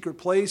in the secret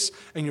place.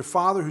 And your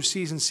Father who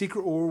sees in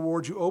secret will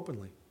reward you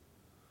openly.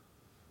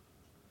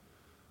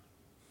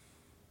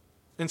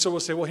 And so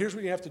we'll say, well, here's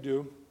what you have to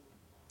do.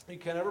 You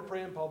can't ever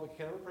pray in public. You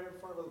can't ever pray in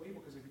front of other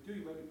people, because if you do,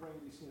 you might be praying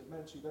to be seen of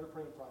men, so you better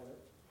pray in private.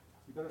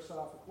 You better set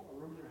off a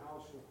room in your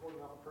house,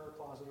 cordon off a prayer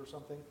closet or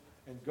something,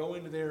 and go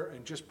into there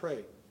and just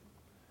pray.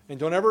 And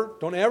don't ever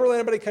let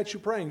anybody catch you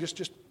praying,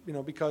 just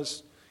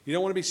because you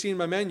don't want to be seen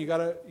by men, you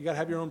gotta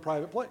have your own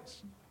private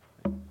place.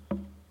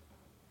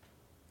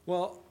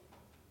 Well,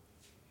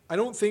 I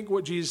don't think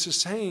what Jesus is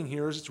saying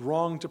here is it's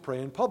wrong to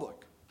pray in public.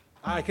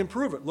 I can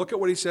prove it. Look at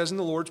what He says in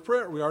the Lord's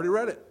Prayer. We already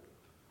read it.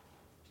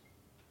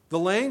 The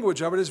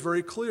language of it is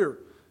very clear.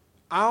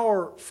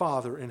 Our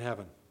Father in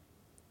heaven,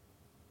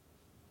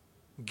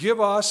 give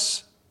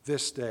us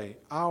this day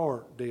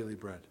our daily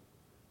bread.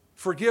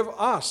 Forgive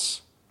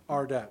us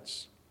our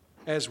debts,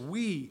 as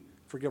we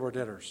forgive our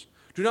debtors.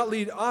 Do not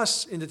lead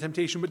us into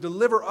temptation, but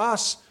deliver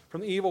us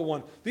from the evil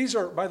one. These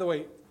are, by the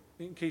way,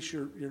 in case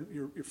you're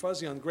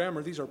fuzzy on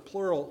grammar, these are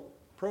plural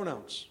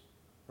pronouns,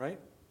 right?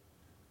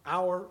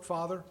 Our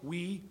Father,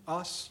 we,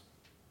 us.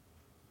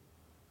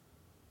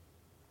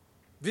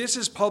 This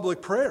is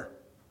public prayer.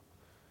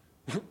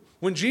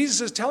 When Jesus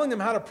is telling them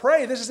how to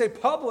pray, this is a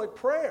public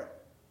prayer.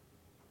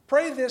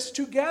 Pray this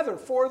together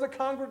for the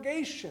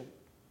congregation.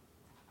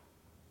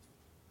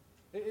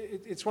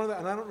 It's one of the,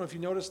 and I don't know if you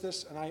noticed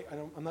this, and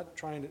I'm not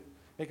trying to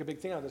make a big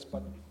thing out of this,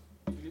 but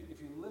if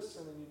you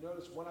listen and you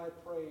notice when I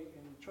pray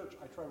in church,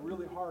 I try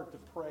really hard to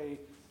pray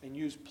and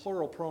use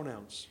plural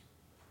pronouns.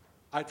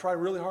 I try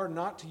really hard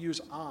not to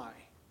use I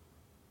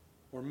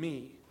or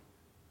me.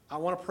 I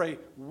want to pray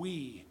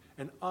we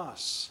and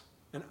us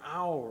and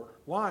our.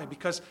 Why?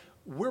 Because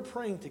we're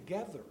praying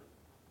together.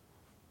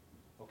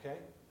 Okay?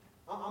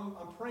 I'm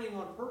praying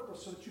on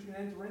purpose so that you can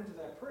enter into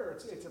that prayer.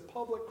 It's a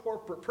public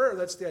corporate prayer.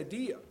 That's the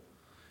idea.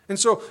 And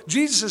so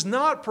Jesus is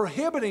not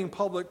prohibiting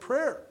public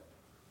prayer.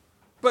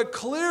 But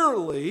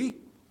clearly,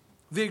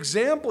 the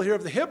example here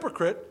of the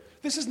hypocrite,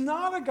 this is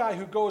not a guy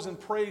who goes and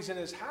prays in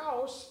his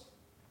house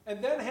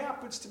and then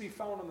happens to be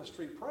found on the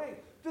street praying.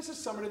 This is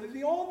somebody that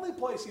the only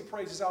place he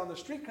prays is out on the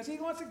street because he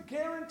wants to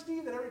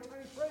guarantee that every time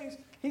he prays,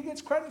 he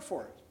gets credit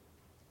for it.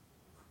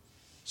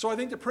 So I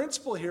think the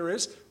principle here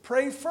is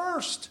pray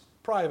first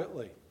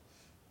privately.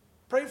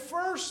 Pray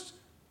first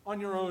on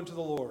your own to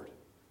the Lord.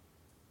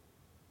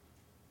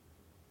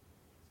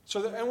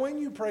 And when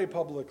you pray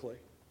publicly,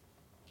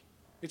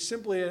 it's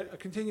simply a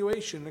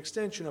continuation, an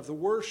extension of the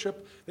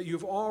worship that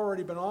you've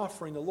already been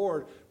offering the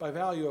Lord by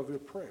value of your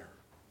prayer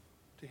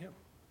to Him.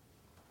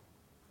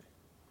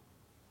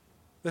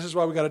 This is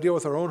why we've got to deal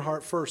with our own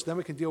heart first. Then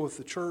we can deal with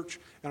the church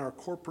and our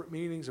corporate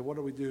meetings and what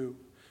do we do.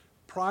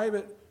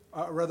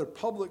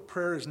 Public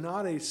prayer is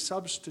not a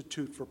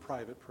substitute for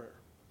private prayer.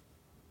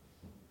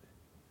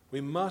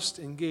 We must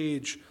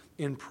engage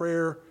in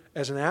prayer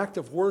as an act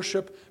of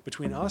worship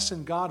between us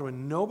and God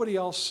when nobody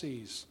else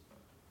sees.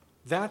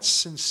 That's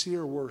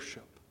sincere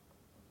worship.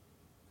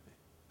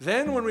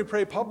 Then when we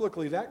pray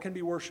publicly, that can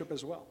be worship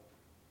as well.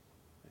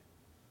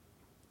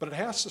 But it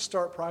has to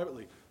start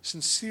privately.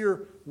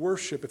 Sincere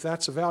worship, if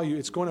that's a value,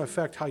 it's going to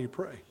affect how you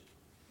pray.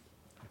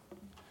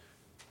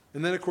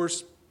 And then, of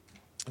course,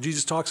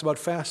 Jesus talks about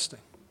fasting.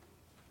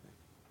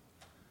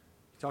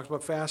 He talks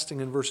about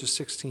fasting in verses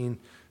 16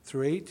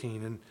 through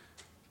 18. And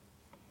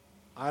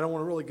I don't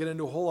want to really get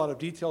into a whole lot of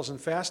details in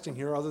fasting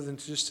here other than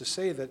just to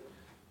say that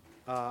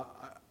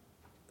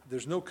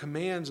there's no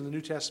commands in the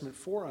New Testament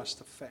for us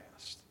to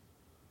fast.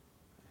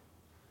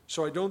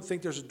 So I don't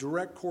think there's a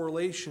direct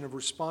correlation of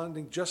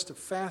responding just to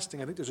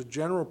fasting. I think there's a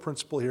general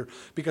principle here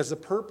because the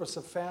purpose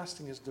of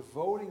fasting is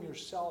devoting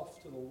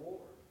yourself to the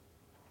Lord.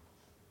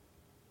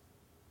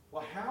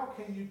 Well, how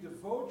can you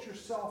devote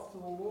yourself to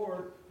the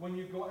Lord when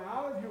you go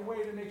out of your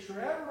way to make sure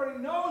everybody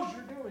knows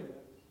you're doing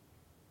it?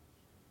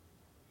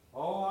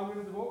 Oh, I'm going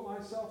to devote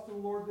myself to the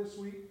Lord this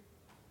week.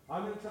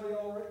 I'm going to tell you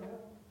all right now.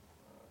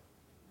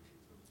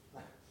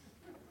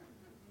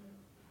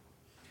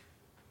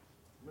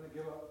 going to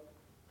give up.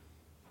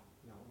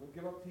 I'm going to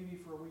give up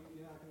TV for a week.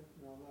 I'm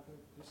not going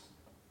to just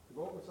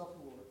devote myself to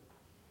the Lord.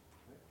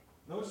 Right?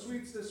 No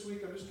sweets this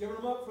week. I'm just giving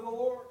them up for the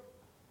Lord.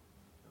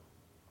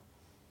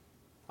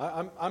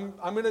 I'm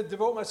going to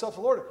devote myself to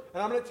the Lord,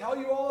 and I'm going to tell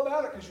you all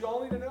about it because you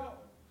all need to know.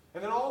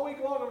 And then all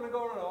week long, I'm going to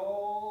go around,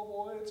 oh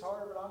boy, it's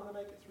hard, but I'm going to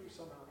make it through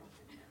somehow.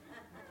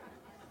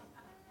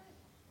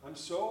 I'm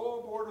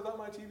so bored without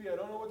my TV, I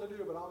don't know what to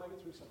do, but I'll make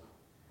it through somehow.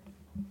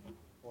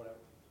 Whatever.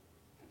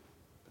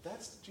 But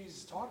that's what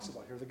Jesus talks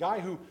about here. The guy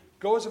who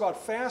goes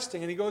about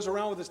fasting, and he goes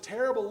around with this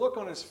terrible look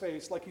on his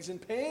face like he's in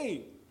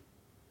pain.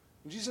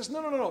 And Jesus says,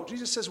 no.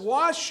 Jesus says,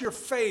 wash your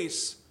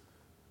face,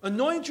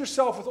 anoint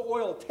yourself with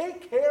oil,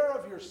 take care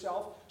of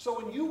yourself,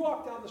 so when you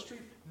walk down the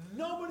street,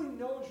 nobody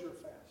knows you're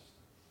fasting.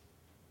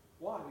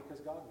 Why? Because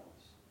God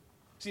knows.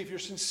 See, if you're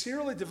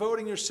sincerely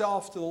devoting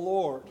yourself to the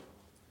Lord,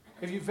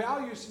 if you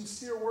value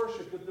sincere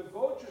worship, to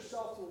devote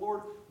yourself to the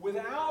Lord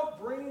without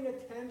bringing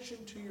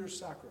attention to your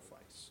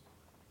sacrifice.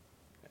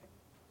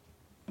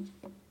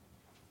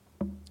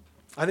 Okay.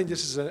 I think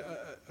this is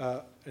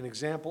an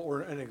example,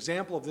 or an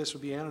example of this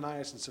would be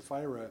Ananias and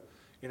Sapphira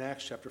in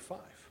Acts chapter 5.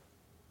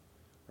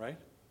 Right?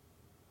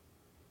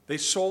 They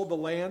sold the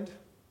land,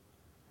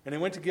 and they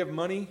went to give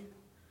money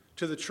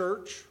to the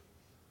church.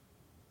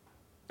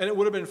 And it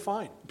would have been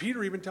fine.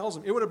 Peter even tells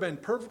them, it would have been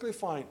perfectly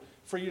fine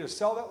for you to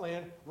sell that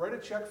land, write a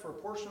check for a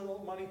portion of the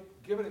money,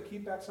 give it and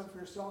keep back some for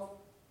yourself.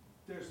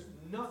 There's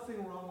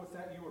nothing wrong with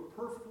that. You were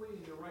perfectly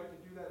in your right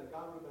to do that, and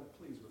God would have been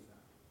pleased with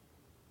that.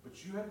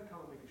 But you had to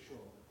come and make a show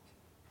of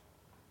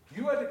it.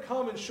 You had to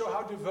come and show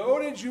how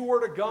devoted you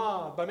were to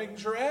God by making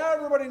sure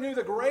everybody knew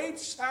the great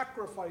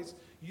sacrifice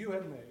you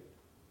had made.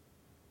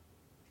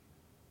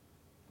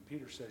 And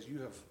Peter says, you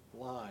have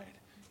lied.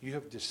 You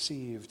have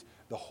deceived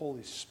the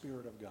Holy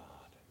Spirit of God.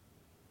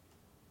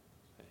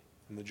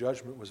 And the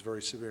judgment was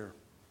very severe.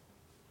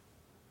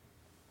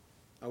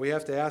 Now, we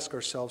have to ask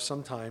ourselves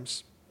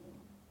sometimes,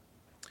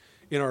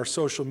 in our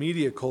social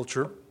media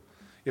culture,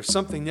 if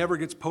something never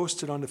gets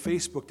posted onto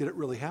Facebook, did it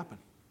really happen?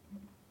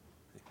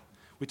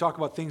 We talk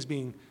about things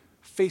being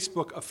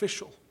Facebook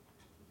official,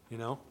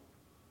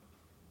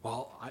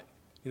 Well,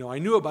 I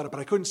knew about it,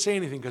 but I couldn't say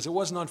anything because it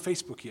wasn't on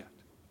Facebook yet.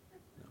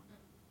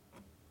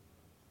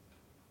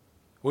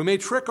 We may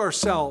trick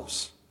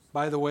ourselves,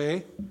 by the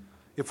way,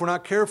 if we're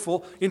not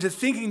careful, into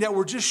thinking that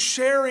we're just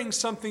sharing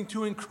something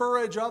to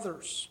encourage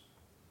others.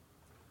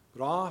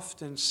 But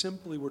often,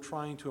 simply, we're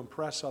trying to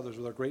impress others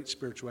with our great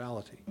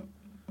spirituality.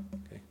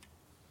 Okay?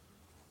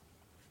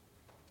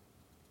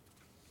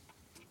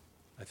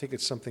 I think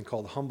it's something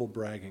called humble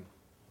bragging.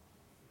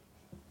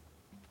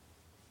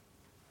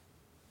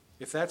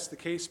 If that's the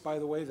case, by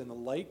the way, then the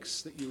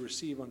likes that you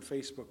receive on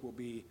Facebook will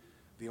be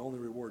the only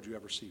reward you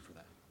ever see for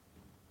that.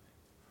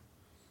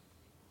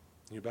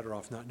 You're better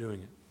off not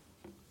doing it.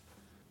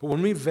 But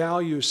when we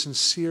value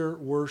sincere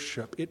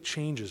worship, it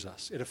changes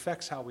us. It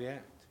affects how we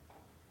act.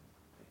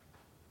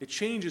 It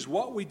changes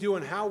what we do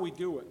and how we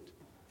do it.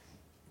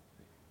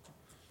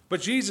 But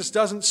Jesus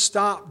doesn't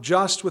stop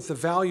just with the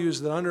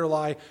values that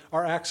underlie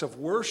our acts of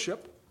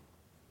worship.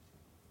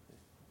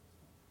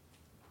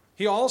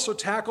 He also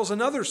tackles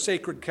another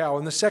sacred cow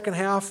in the second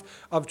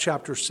half of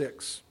chapter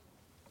 6.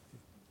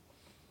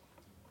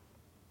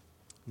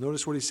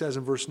 Notice what he says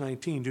in verse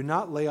 19. Do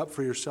not lay up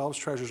for yourselves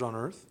treasures on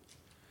earth,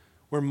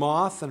 where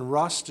moth and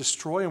rust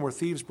destroy and where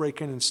thieves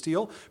break in and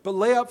steal, but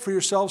lay up for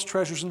yourselves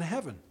treasures in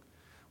heaven,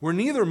 where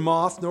neither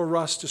moth nor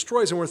rust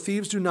destroys and where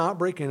thieves do not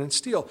break in and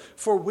steal.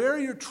 For where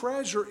your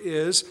treasure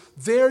is,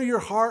 there your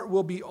heart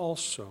will be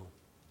also.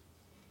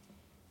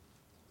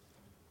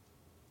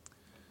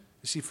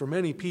 You see, for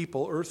many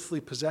people,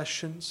 earthly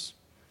possessions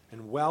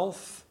and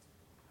wealth,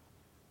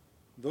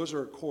 those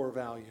are a core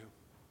value.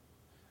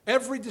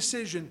 Every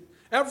decision,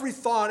 every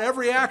thought,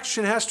 every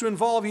action has to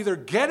involve either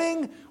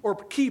getting or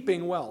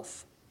keeping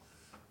wealth.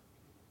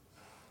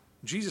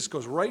 Jesus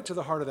goes right to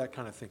the heart of that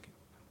kind of thinking.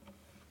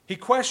 He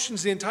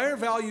questions the entire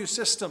value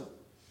system.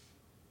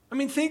 I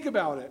mean, think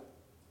about it.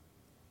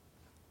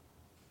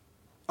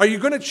 Are you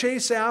going to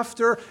chase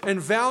after and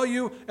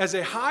value as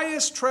a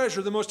highest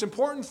treasure, the most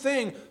important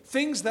thing,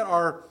 things that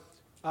are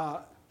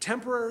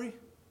temporary,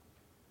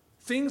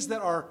 things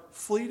that are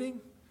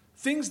fleeting,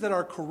 things that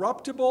are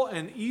corruptible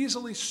and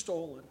easily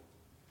stolen?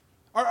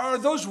 Are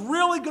those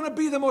really going to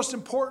be the most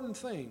important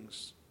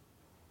things?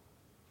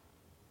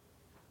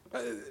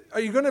 Are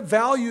you going to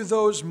value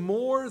those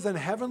more than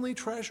heavenly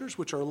treasures,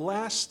 which are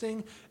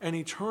lasting and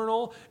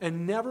eternal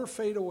and never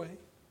fade away?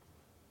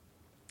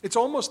 It's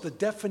almost the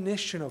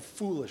definition of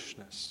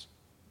foolishness.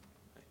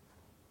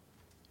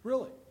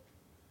 Really.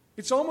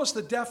 It's almost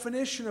the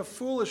definition of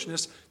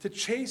foolishness to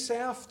chase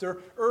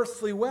after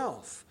earthly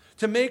wealth,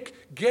 to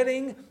make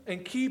getting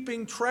and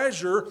keeping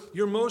treasure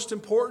your most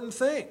important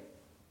thing.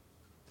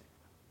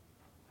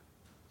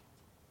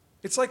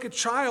 It's like a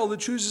child that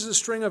chooses a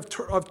string of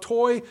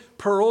toy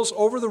pearls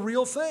over the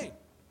real thing.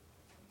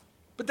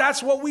 But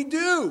that's what we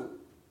do.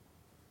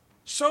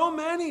 So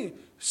many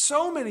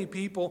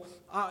people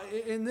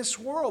in this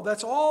world,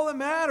 that's all that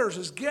matters,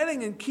 is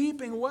getting and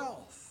keeping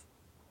wealth.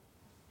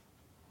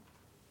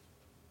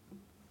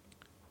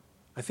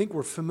 I think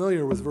we're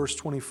familiar with verse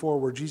 24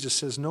 where Jesus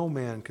says, "No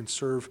man can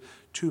serve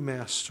two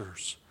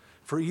masters.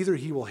 For either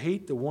he will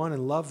hate the one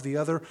and love the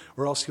other,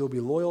 or else he will be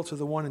loyal to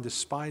the one and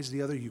despise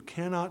the other. You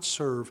cannot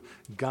serve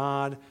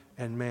God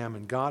and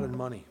mammon, God and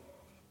money."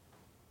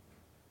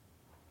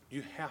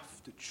 You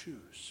have to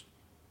choose.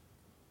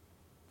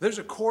 There's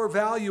a core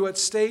value at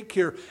stake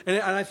here, and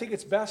I think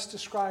it's best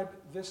described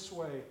this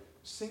way: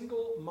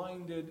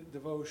 single-minded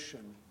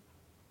devotion.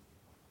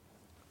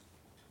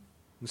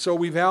 And so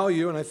we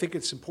value, and I think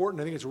it's important,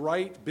 I think it's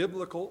right,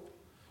 biblical,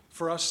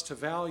 for us to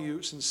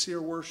value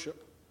sincere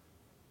worship.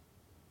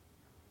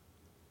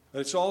 But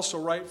it's also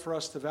right for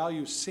us to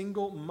value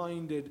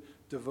single-minded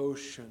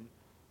devotion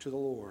to the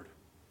Lord.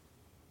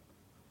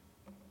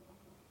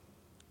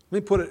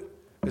 Let me put it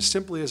as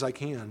simply as I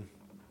can.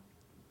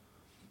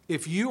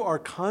 If you are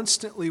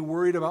constantly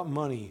worried about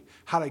money,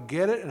 how to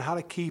get it and how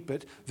to keep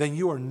it, then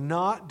you are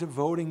not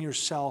devoting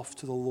yourself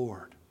to the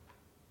Lord.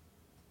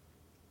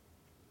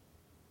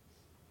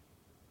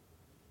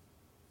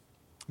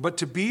 But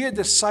to be a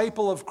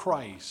disciple of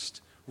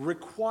Christ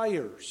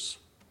requires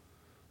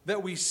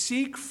that we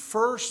seek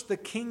first the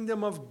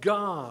kingdom of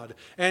God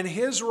and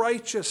His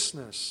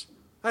righteousness.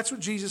 That's what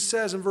Jesus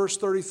says in verse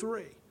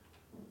 33.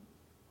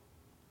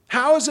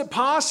 How is it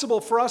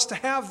possible for us to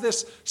have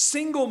this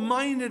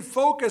single-minded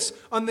focus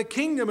on the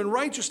kingdom and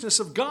righteousness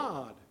of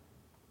God?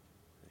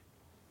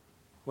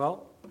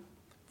 Well,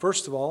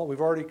 first of all, we've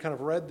already kind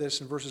of read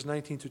this in verses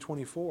 19 to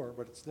 24,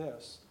 but it's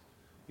this.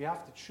 You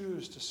have to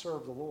choose to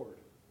serve the Lord.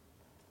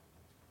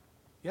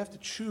 You have to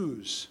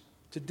choose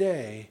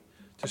today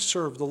to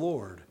serve the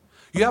Lord.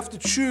 You have to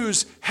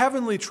choose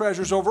heavenly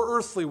treasures over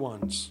earthly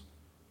ones.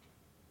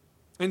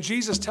 And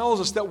Jesus tells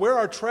us that where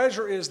our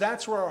treasure is,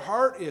 that's where our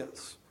heart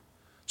is.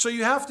 So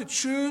you have to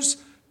choose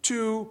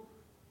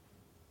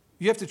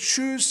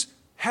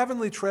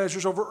heavenly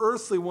treasures over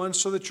earthly ones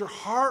so that your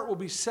heart will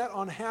be set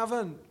on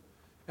heaven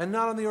and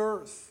not on the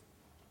earth.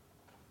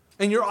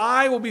 And your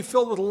eye will be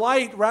filled with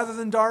light rather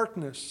than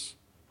darkness.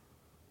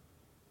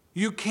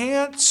 You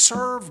can't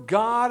serve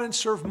God and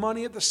serve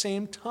money at the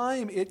same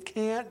time. It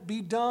can't be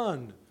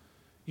done.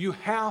 You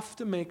have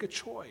to make a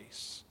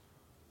choice.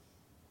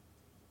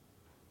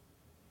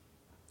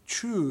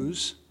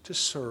 Choose to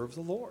serve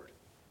the Lord.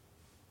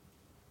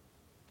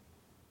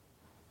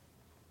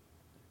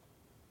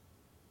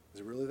 Is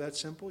it really that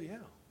simple? Yeah.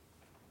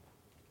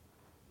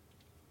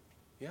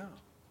 Yeah.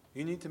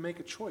 You need to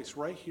make a choice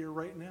right here,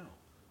 right now.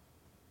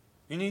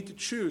 You need to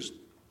choose,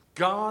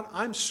 God,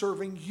 I'm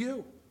serving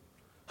you.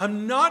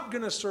 I'm not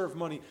going to serve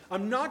money.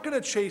 I'm not going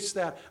to chase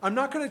that. I'm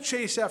not going to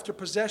chase after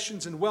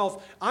possessions and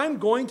wealth. I'm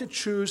going to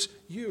choose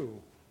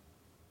you.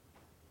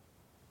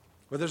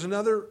 But there's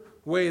another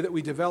way that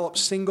we develop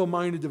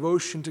single-minded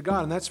devotion to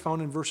God, and that's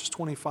found in verses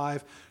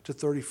 25 to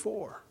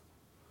 34.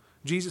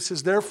 Jesus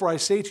says, "Therefore I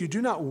say to you,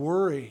 do not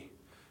worry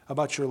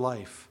about your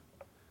life,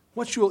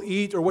 what you will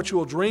eat or what you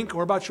will drink,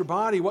 or about your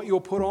body, what you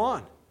will put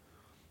on.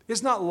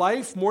 Is not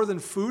life more than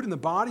food, and the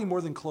body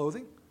more than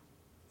clothing?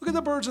 Look at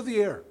the birds of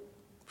the air.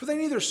 For they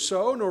neither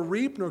sow nor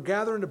reap nor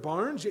gather into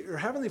barns, yet your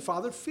heavenly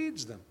Father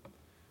feeds them.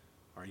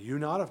 Are you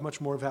not of much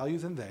more value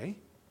than they?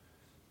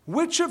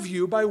 Which of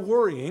you, by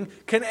worrying,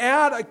 can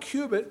add a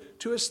cubit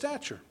to his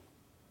stature?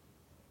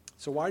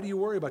 So why do you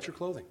worry about your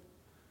clothing?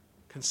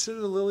 Consider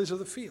the lilies of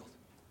the field.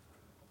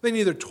 They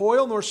neither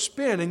toil nor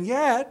spin, and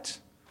yet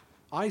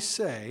I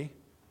say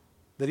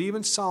that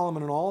even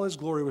Solomon in all his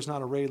glory was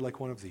not arrayed like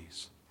one of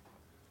these.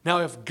 Now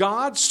if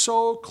God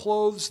so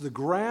clothes the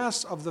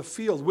grass of the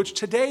field, which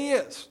today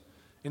is,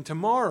 and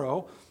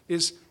tomorrow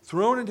is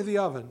thrown into the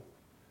oven,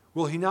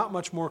 will he not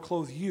much more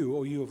clothe you,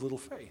 O you of little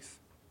faith?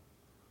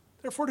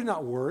 Therefore do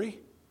not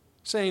worry,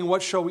 saying,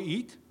 what shall we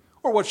eat?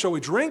 Or what shall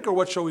we drink? Or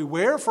what shall we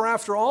wear? For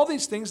after all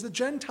these things the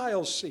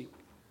Gentiles seek.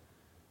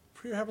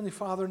 For your heavenly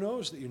Father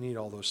knows that you need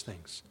all those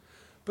things.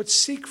 But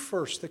seek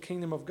first the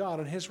kingdom of God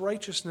and his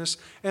righteousness,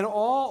 and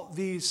all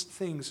these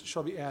things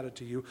shall be added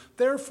to you.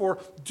 Therefore,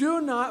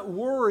 do not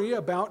worry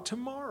about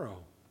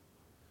tomorrow,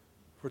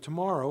 for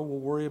tomorrow will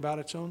worry about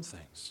its own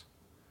things.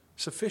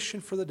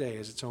 Sufficient for the day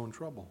is its own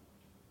trouble.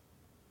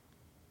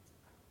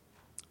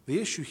 The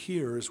issue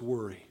here is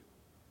worry.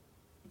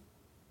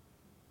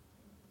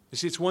 You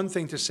see, it's one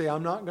thing to say,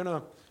 I'm not going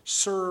to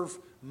serve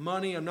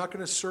money, I'm not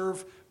going to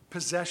serve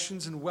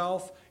possessions and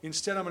wealth.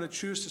 Instead, I'm going to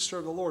choose to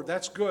serve the Lord.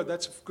 That's good.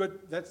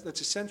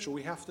 That's essential.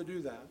 We have to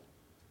do that.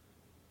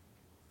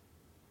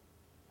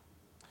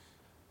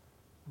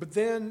 But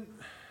then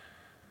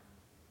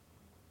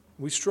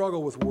we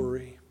struggle with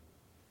worry.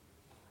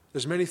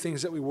 There's many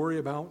things that we worry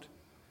about.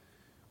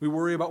 We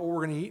worry about what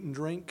we're going to eat and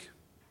drink.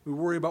 We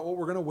worry about what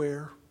we're going to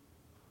wear.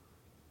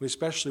 We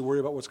especially worry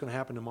about what's going to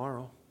happen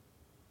tomorrow.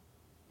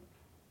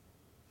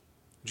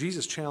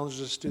 Jesus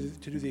challenges us to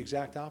do the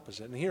exact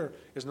opposite. And here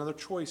is another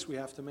choice we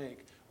have to make.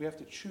 We have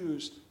to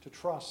choose to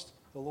trust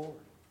the Lord.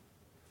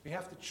 We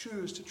have to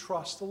choose to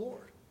trust the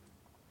Lord.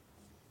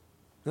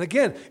 And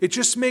again, it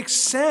just makes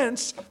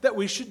sense that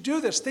we should do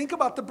this. Think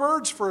about the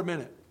birds for a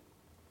minute.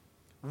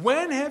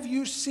 When have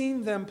you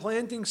seen them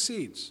planting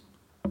seeds?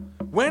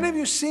 When have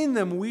you seen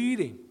them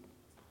weeding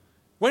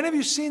When have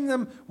you seen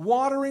them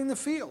watering the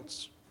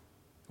fields?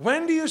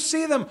 When do you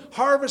see them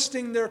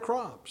harvesting their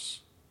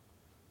crops?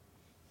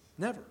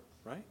 Never,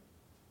 right?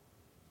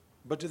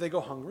 But do they go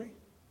hungry?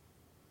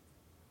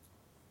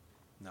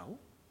 No.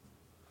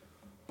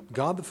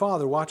 God the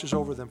Father watches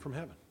over them from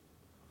heaven.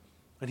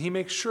 And He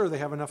makes sure they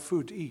have enough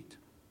food to eat.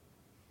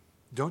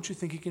 Don't you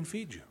think He can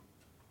feed you?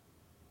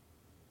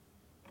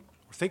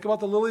 Or think about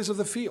the lilies of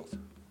the field.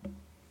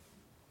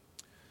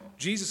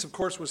 Jesus, of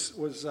course,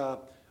 was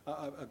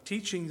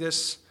teaching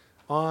this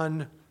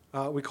on,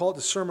 we call it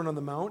the Sermon on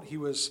the Mount. He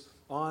was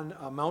on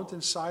a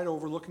mountainside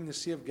overlooking the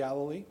Sea of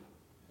Galilee.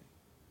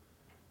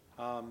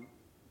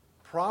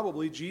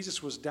 Probably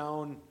Jesus was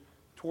down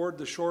toward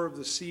the shore of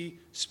the sea,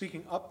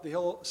 speaking up the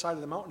hillside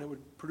of the mountain. It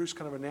would produce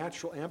kind of a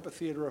natural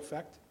amphitheater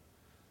effect.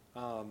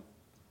 And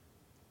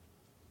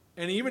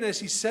even as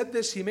He said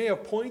this, He may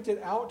have pointed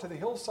out to the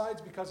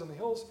hillsides, because on the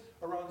hills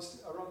around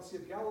the Sea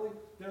of Galilee,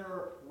 there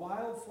are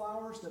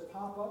wildflowers that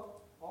pop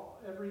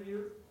up every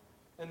year.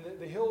 And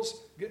the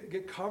hills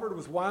get covered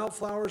with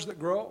wildflowers that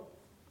grow.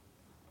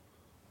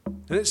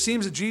 And it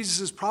seems that Jesus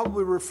is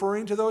probably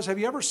referring to those. Have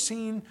you ever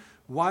seen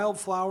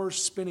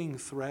wildflowers spinning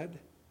thread?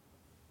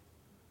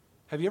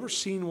 Have you ever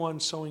seen one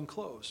sewing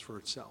clothes for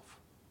itself?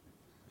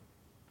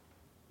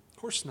 Of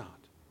course not.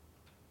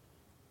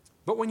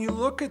 But when you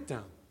look at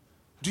them,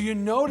 do you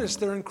notice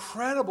their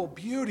incredible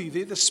beauty,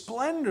 the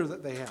splendor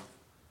that they have?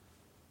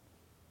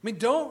 I mean,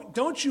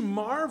 don't you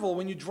marvel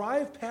when you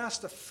drive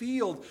past a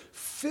field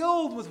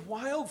filled with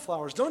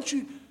wildflowers? Don't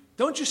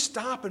you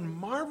stop and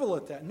marvel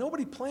at that?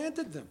 Nobody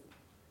planted them.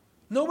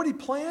 Nobody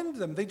planned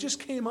them. They just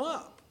came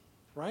up,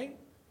 right?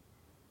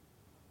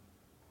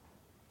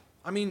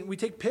 I mean, we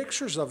take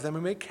pictures of them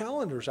and make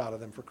calendars out of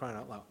them, for crying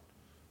out loud.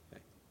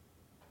 Okay.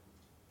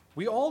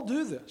 We all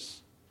do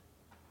this.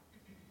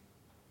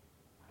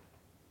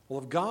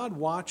 Well, if God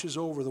watches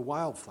over the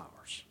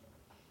wildflowers,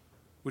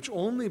 which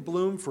only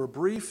bloom for a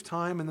brief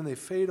time and then they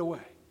fade away,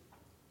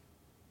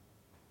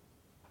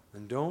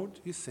 then don't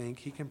you think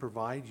He can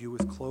provide you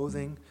with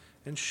clothing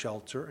and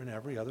shelter and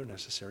every other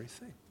necessary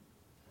thing?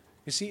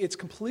 You see, it's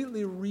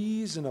completely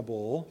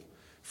reasonable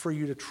for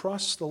you to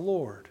trust the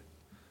Lord.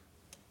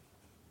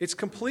 It's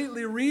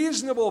completely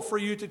reasonable for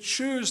you to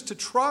choose to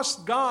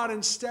trust God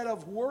instead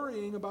of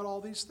worrying about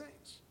all these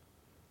things.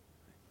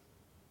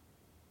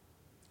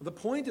 The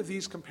point of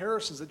these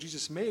comparisons that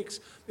Jesus makes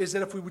is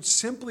that if we would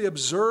simply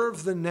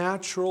observe the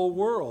natural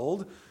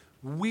world,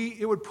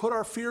 it would put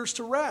our fears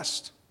to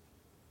rest,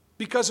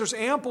 because there's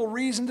ample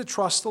reason to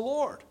trust the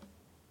Lord.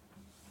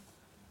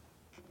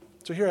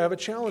 So here I have a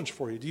challenge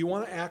for you. Do you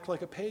want to act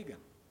like a pagan?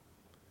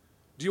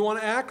 Do you want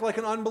to act like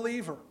an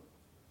unbeliever?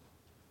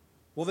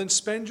 Well, then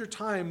spend your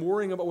time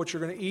worrying about what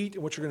you're going to eat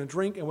and what you're going to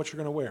drink and what you're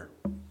going to wear.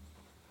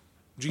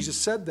 Jesus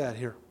said that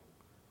here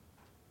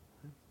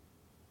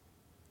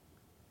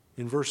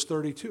in verse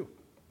 32.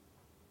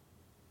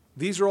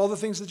 These are all the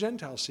things the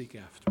Gentiles seek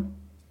after.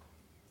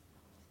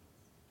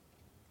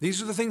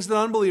 These are the things that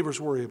unbelievers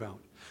worry about.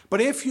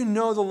 But if you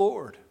know the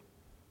Lord,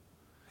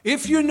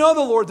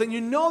 then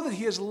you know that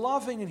He is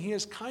loving and He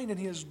is kind and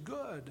He is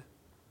good.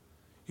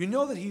 You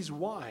know that He's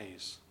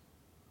wise.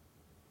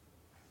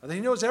 That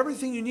He knows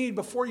everything you need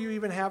before you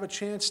even have a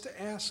chance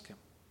to ask Him.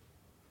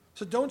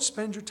 So don't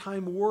spend your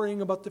time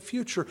worrying about the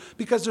future,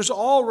 because there's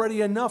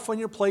already enough on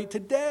your plate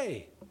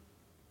today.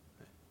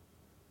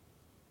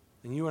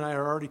 And you and I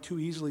are already too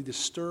easily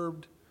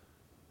disturbed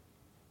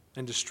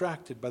and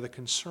distracted by the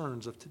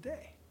concerns of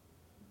today.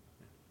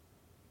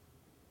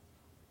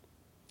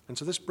 And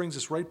so this brings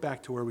us right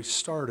back to where we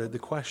started, the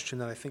question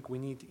that I think we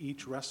need to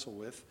each wrestle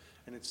with,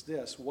 and it's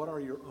this: what are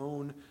your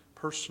own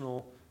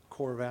personal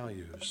core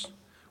values?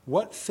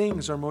 What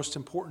things are most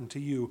important to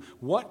you?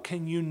 What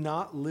can you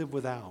not live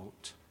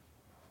without?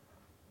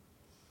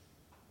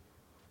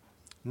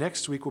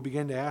 Next week, we'll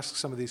begin to ask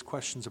some of these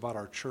questions about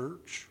our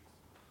church.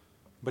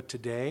 But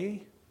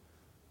today,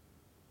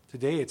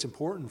 it's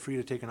important for you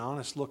to take an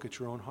honest look at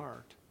your own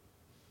heart.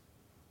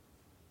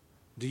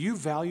 Do you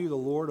value the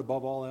Lord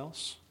above all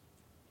else?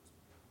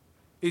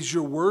 Is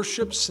your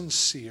worship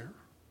sincere?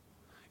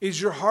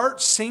 Is your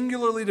heart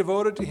singularly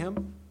devoted to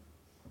Him?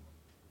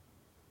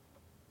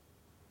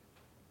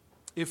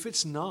 If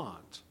it's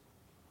not,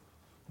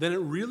 then it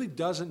really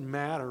doesn't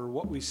matter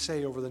what we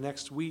say over the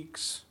next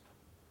weeks.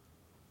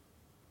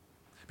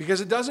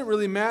 Because it doesn't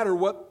really matter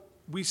what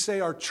we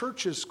say our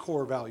church's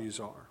core values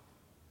are.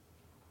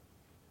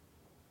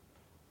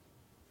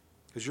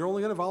 Because you're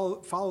only going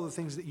to follow the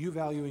things that you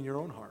value in your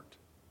own heart.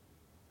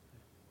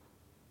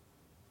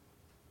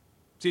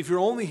 See, if you're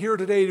only here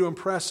today to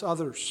impress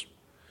others,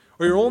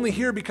 or you're only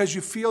here because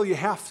you feel you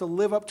have to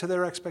live up to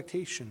their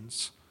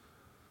expectations,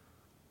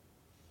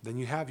 then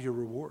you have your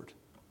reward.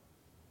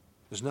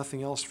 There's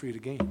nothing else for you to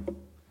gain.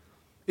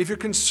 If you're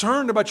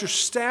concerned about your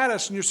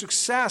status and your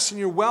success and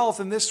your wealth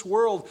in this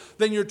world,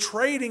 then you're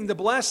trading the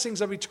blessings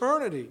of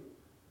eternity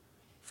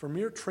for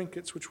mere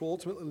trinkets which will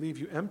ultimately leave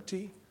you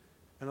empty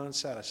and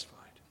unsatisfied.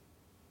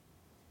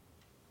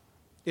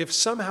 If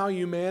somehow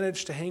you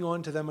manage to hang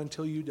on to them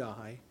until you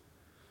die,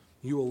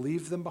 you will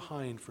leave them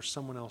behind for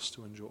someone else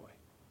to enjoy.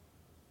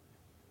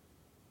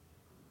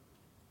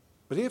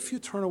 But if you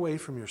turn away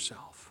from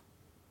yourself,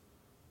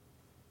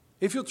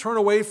 if you'll turn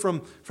away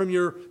from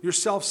your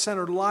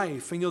self-centered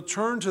life and you'll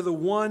turn to the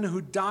one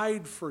who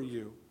died for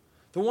you,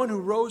 the one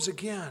who rose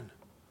again,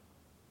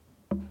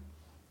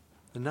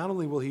 then not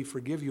only will he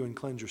forgive you and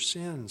cleanse your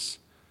sins,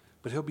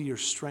 but he'll be your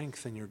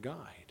strength and your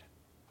guide.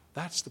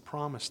 That's the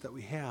promise that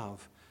we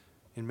have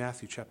in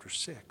Matthew chapter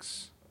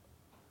 6.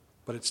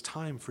 But it's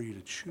time for you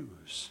to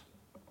choose.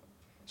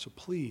 So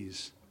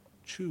please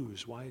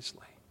choose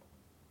wisely.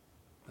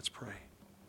 Let's pray.